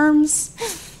on my arms,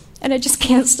 and I just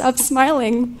can't stop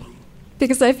smiling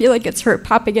because I feel like it's her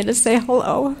popping in to say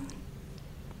hello.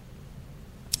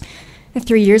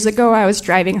 3 years ago, I was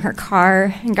driving her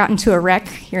car and got into a wreck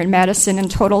here in Madison and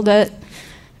totaled it,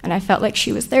 and I felt like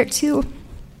she was there too.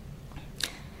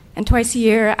 And twice a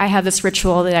year, I have this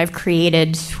ritual that I've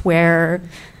created where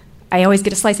I always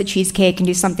get a slice of cheesecake and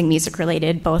do something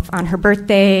music-related, both on her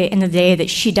birthday and the day that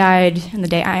she died and the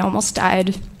day I almost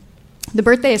died. The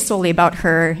birthday is solely about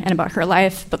her and about her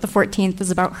life, but the 14th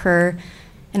is about her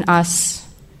and us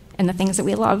and the things that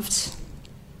we loved.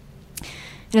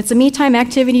 And it's a me-time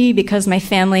activity because my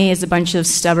family is a bunch of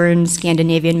stubborn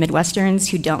Scandinavian Midwesterns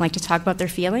who don't like to talk about their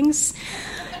feelings.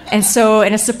 And so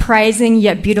in a surprising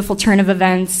yet beautiful turn of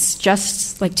events,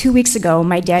 just like 2 weeks ago,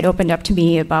 my dad opened up to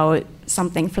me about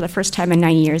something for the first time in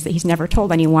 9 years that he's never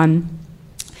told anyone.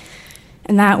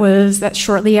 And that was that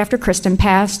shortly after Kristen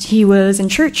passed, he was in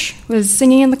church, was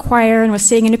singing in the choir and was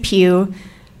sitting in a pew,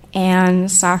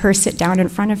 and saw her sit down in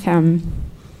front of him.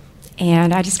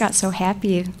 And I just got so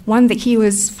happy. One, that he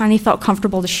finally felt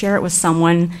comfortable to share it with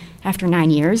someone after 9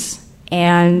 years.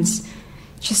 And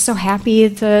just so happy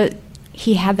that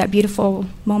he had that beautiful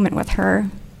moment with her.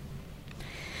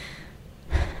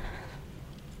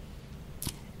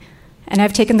 And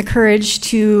I've taken the courage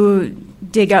to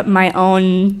go down my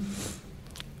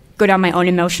own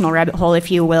emotional rabbit hole,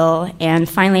 if you will, and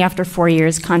finally, after 4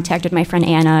 years, contacted my friend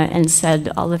Anna and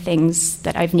said all the things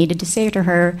that I've needed to say to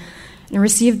her, and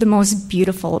received the most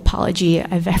beautiful apology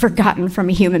I've ever gotten from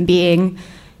a human being,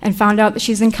 and found out that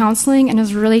she's in counseling and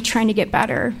is really trying to get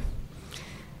better.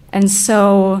 And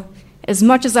so, as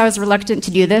much as I was reluctant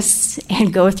to do this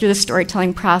and go through the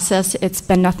storytelling process, it's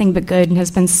been nothing but good and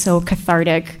has been so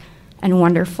cathartic and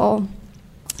wonderful.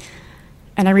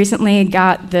 And I recently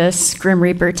got this Grim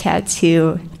Reaper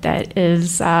tattoo that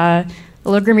is a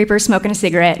little Grim Reaper smoking a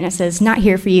cigarette, and it says, "Not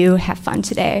here for you, have fun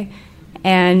today."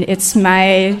 And it's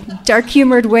my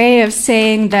dark-humored way of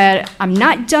saying that I'm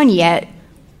not done yet,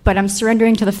 but I'm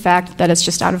surrendering to the fact that it's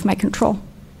just out of my control.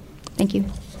 Thank you.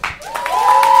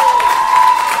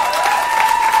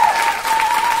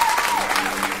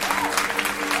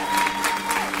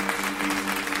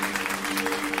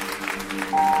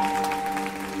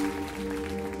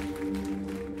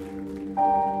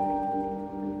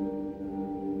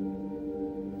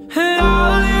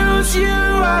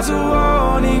 As a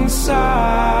warning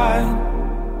sign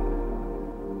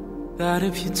that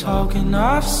if you talk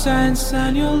enough sense,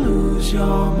 then you'll lose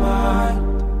your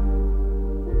mind.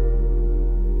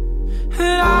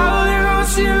 And I'll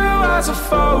use you as a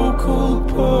focal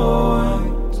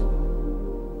point,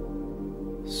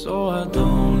 so I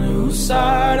don't lose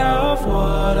sight of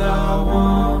what I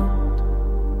want.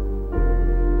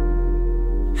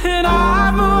 And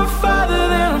I moved further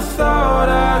than I thought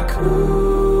I could,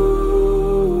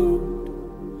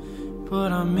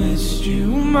 but I missed you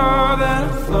more than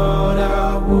I thought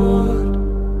I would.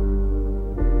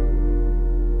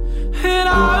 And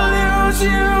I'll use you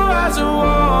as a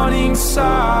warning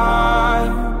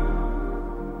sign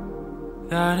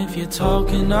that if you talk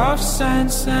enough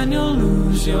sense, then you'll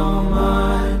lose your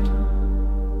mind.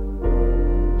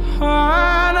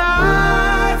 And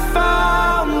I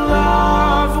found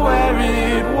love where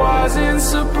it wasn't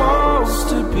supposed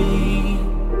to be,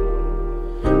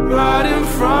 right in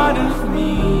front of me.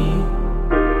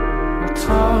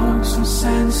 Talk some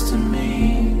sense to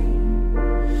me.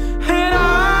 And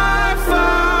I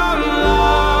found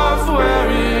love where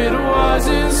it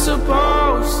wasn't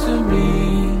supposed to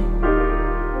be,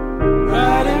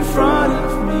 right in front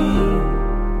of me.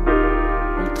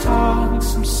 Talk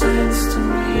some sense to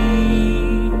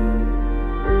me.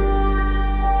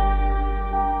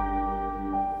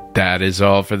 That is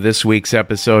all for this week's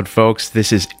episode, folks.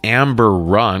 This is Amber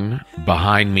Run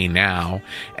behind me now,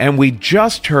 and we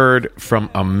just heard from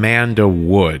Amanda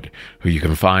Wood, who you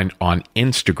can find on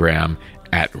Instagram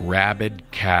at Rabid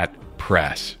Cat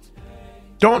Press.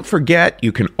 Don't forget,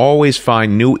 you can always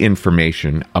find new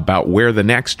information about where the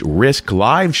next Risk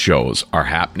live shows are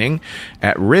happening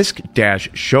at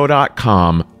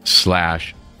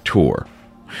risk-show.com/tour.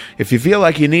 If you feel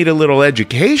like you need a little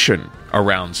education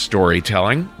around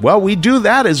storytelling, well, we do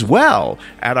that as well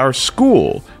at our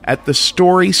school at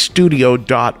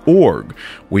thestorystudio.org.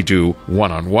 We do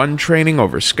one-on-one training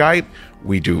over Skype.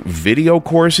 We do video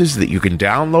courses that you can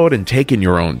download and take in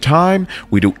your own time.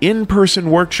 We do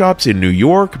in-person workshops in New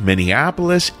York,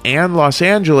 Minneapolis, and Los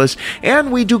Angeles.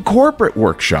 And we do corporate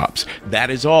workshops.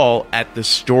 That is all at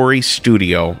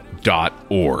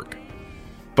thestorystudio.org.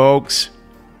 Folks,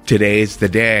 today's the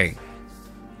day.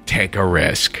 Take a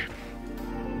risk.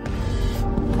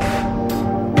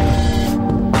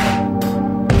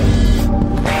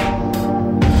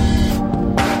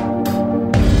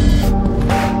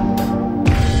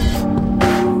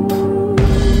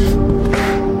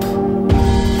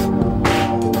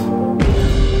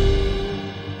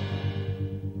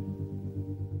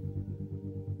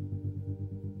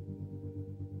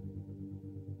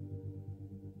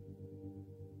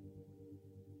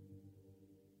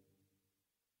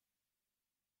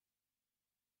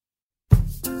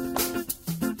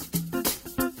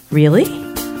 Really?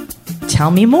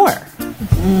 Tell me more.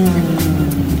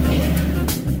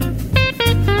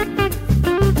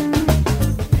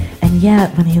 And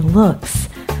yet, when he looks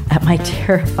at my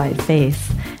terrified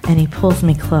face and he pulls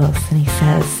me close and he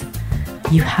says,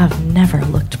 "You have never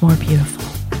looked more beautiful."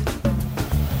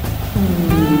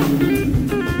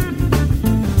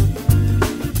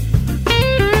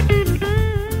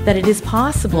 That it is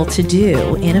possible to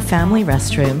do in a family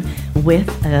restroom with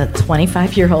a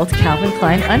 25-year-old Calvin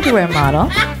Klein underwear model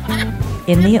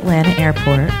in the Atlanta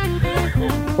airport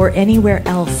or anywhere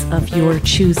else of your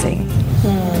choosing.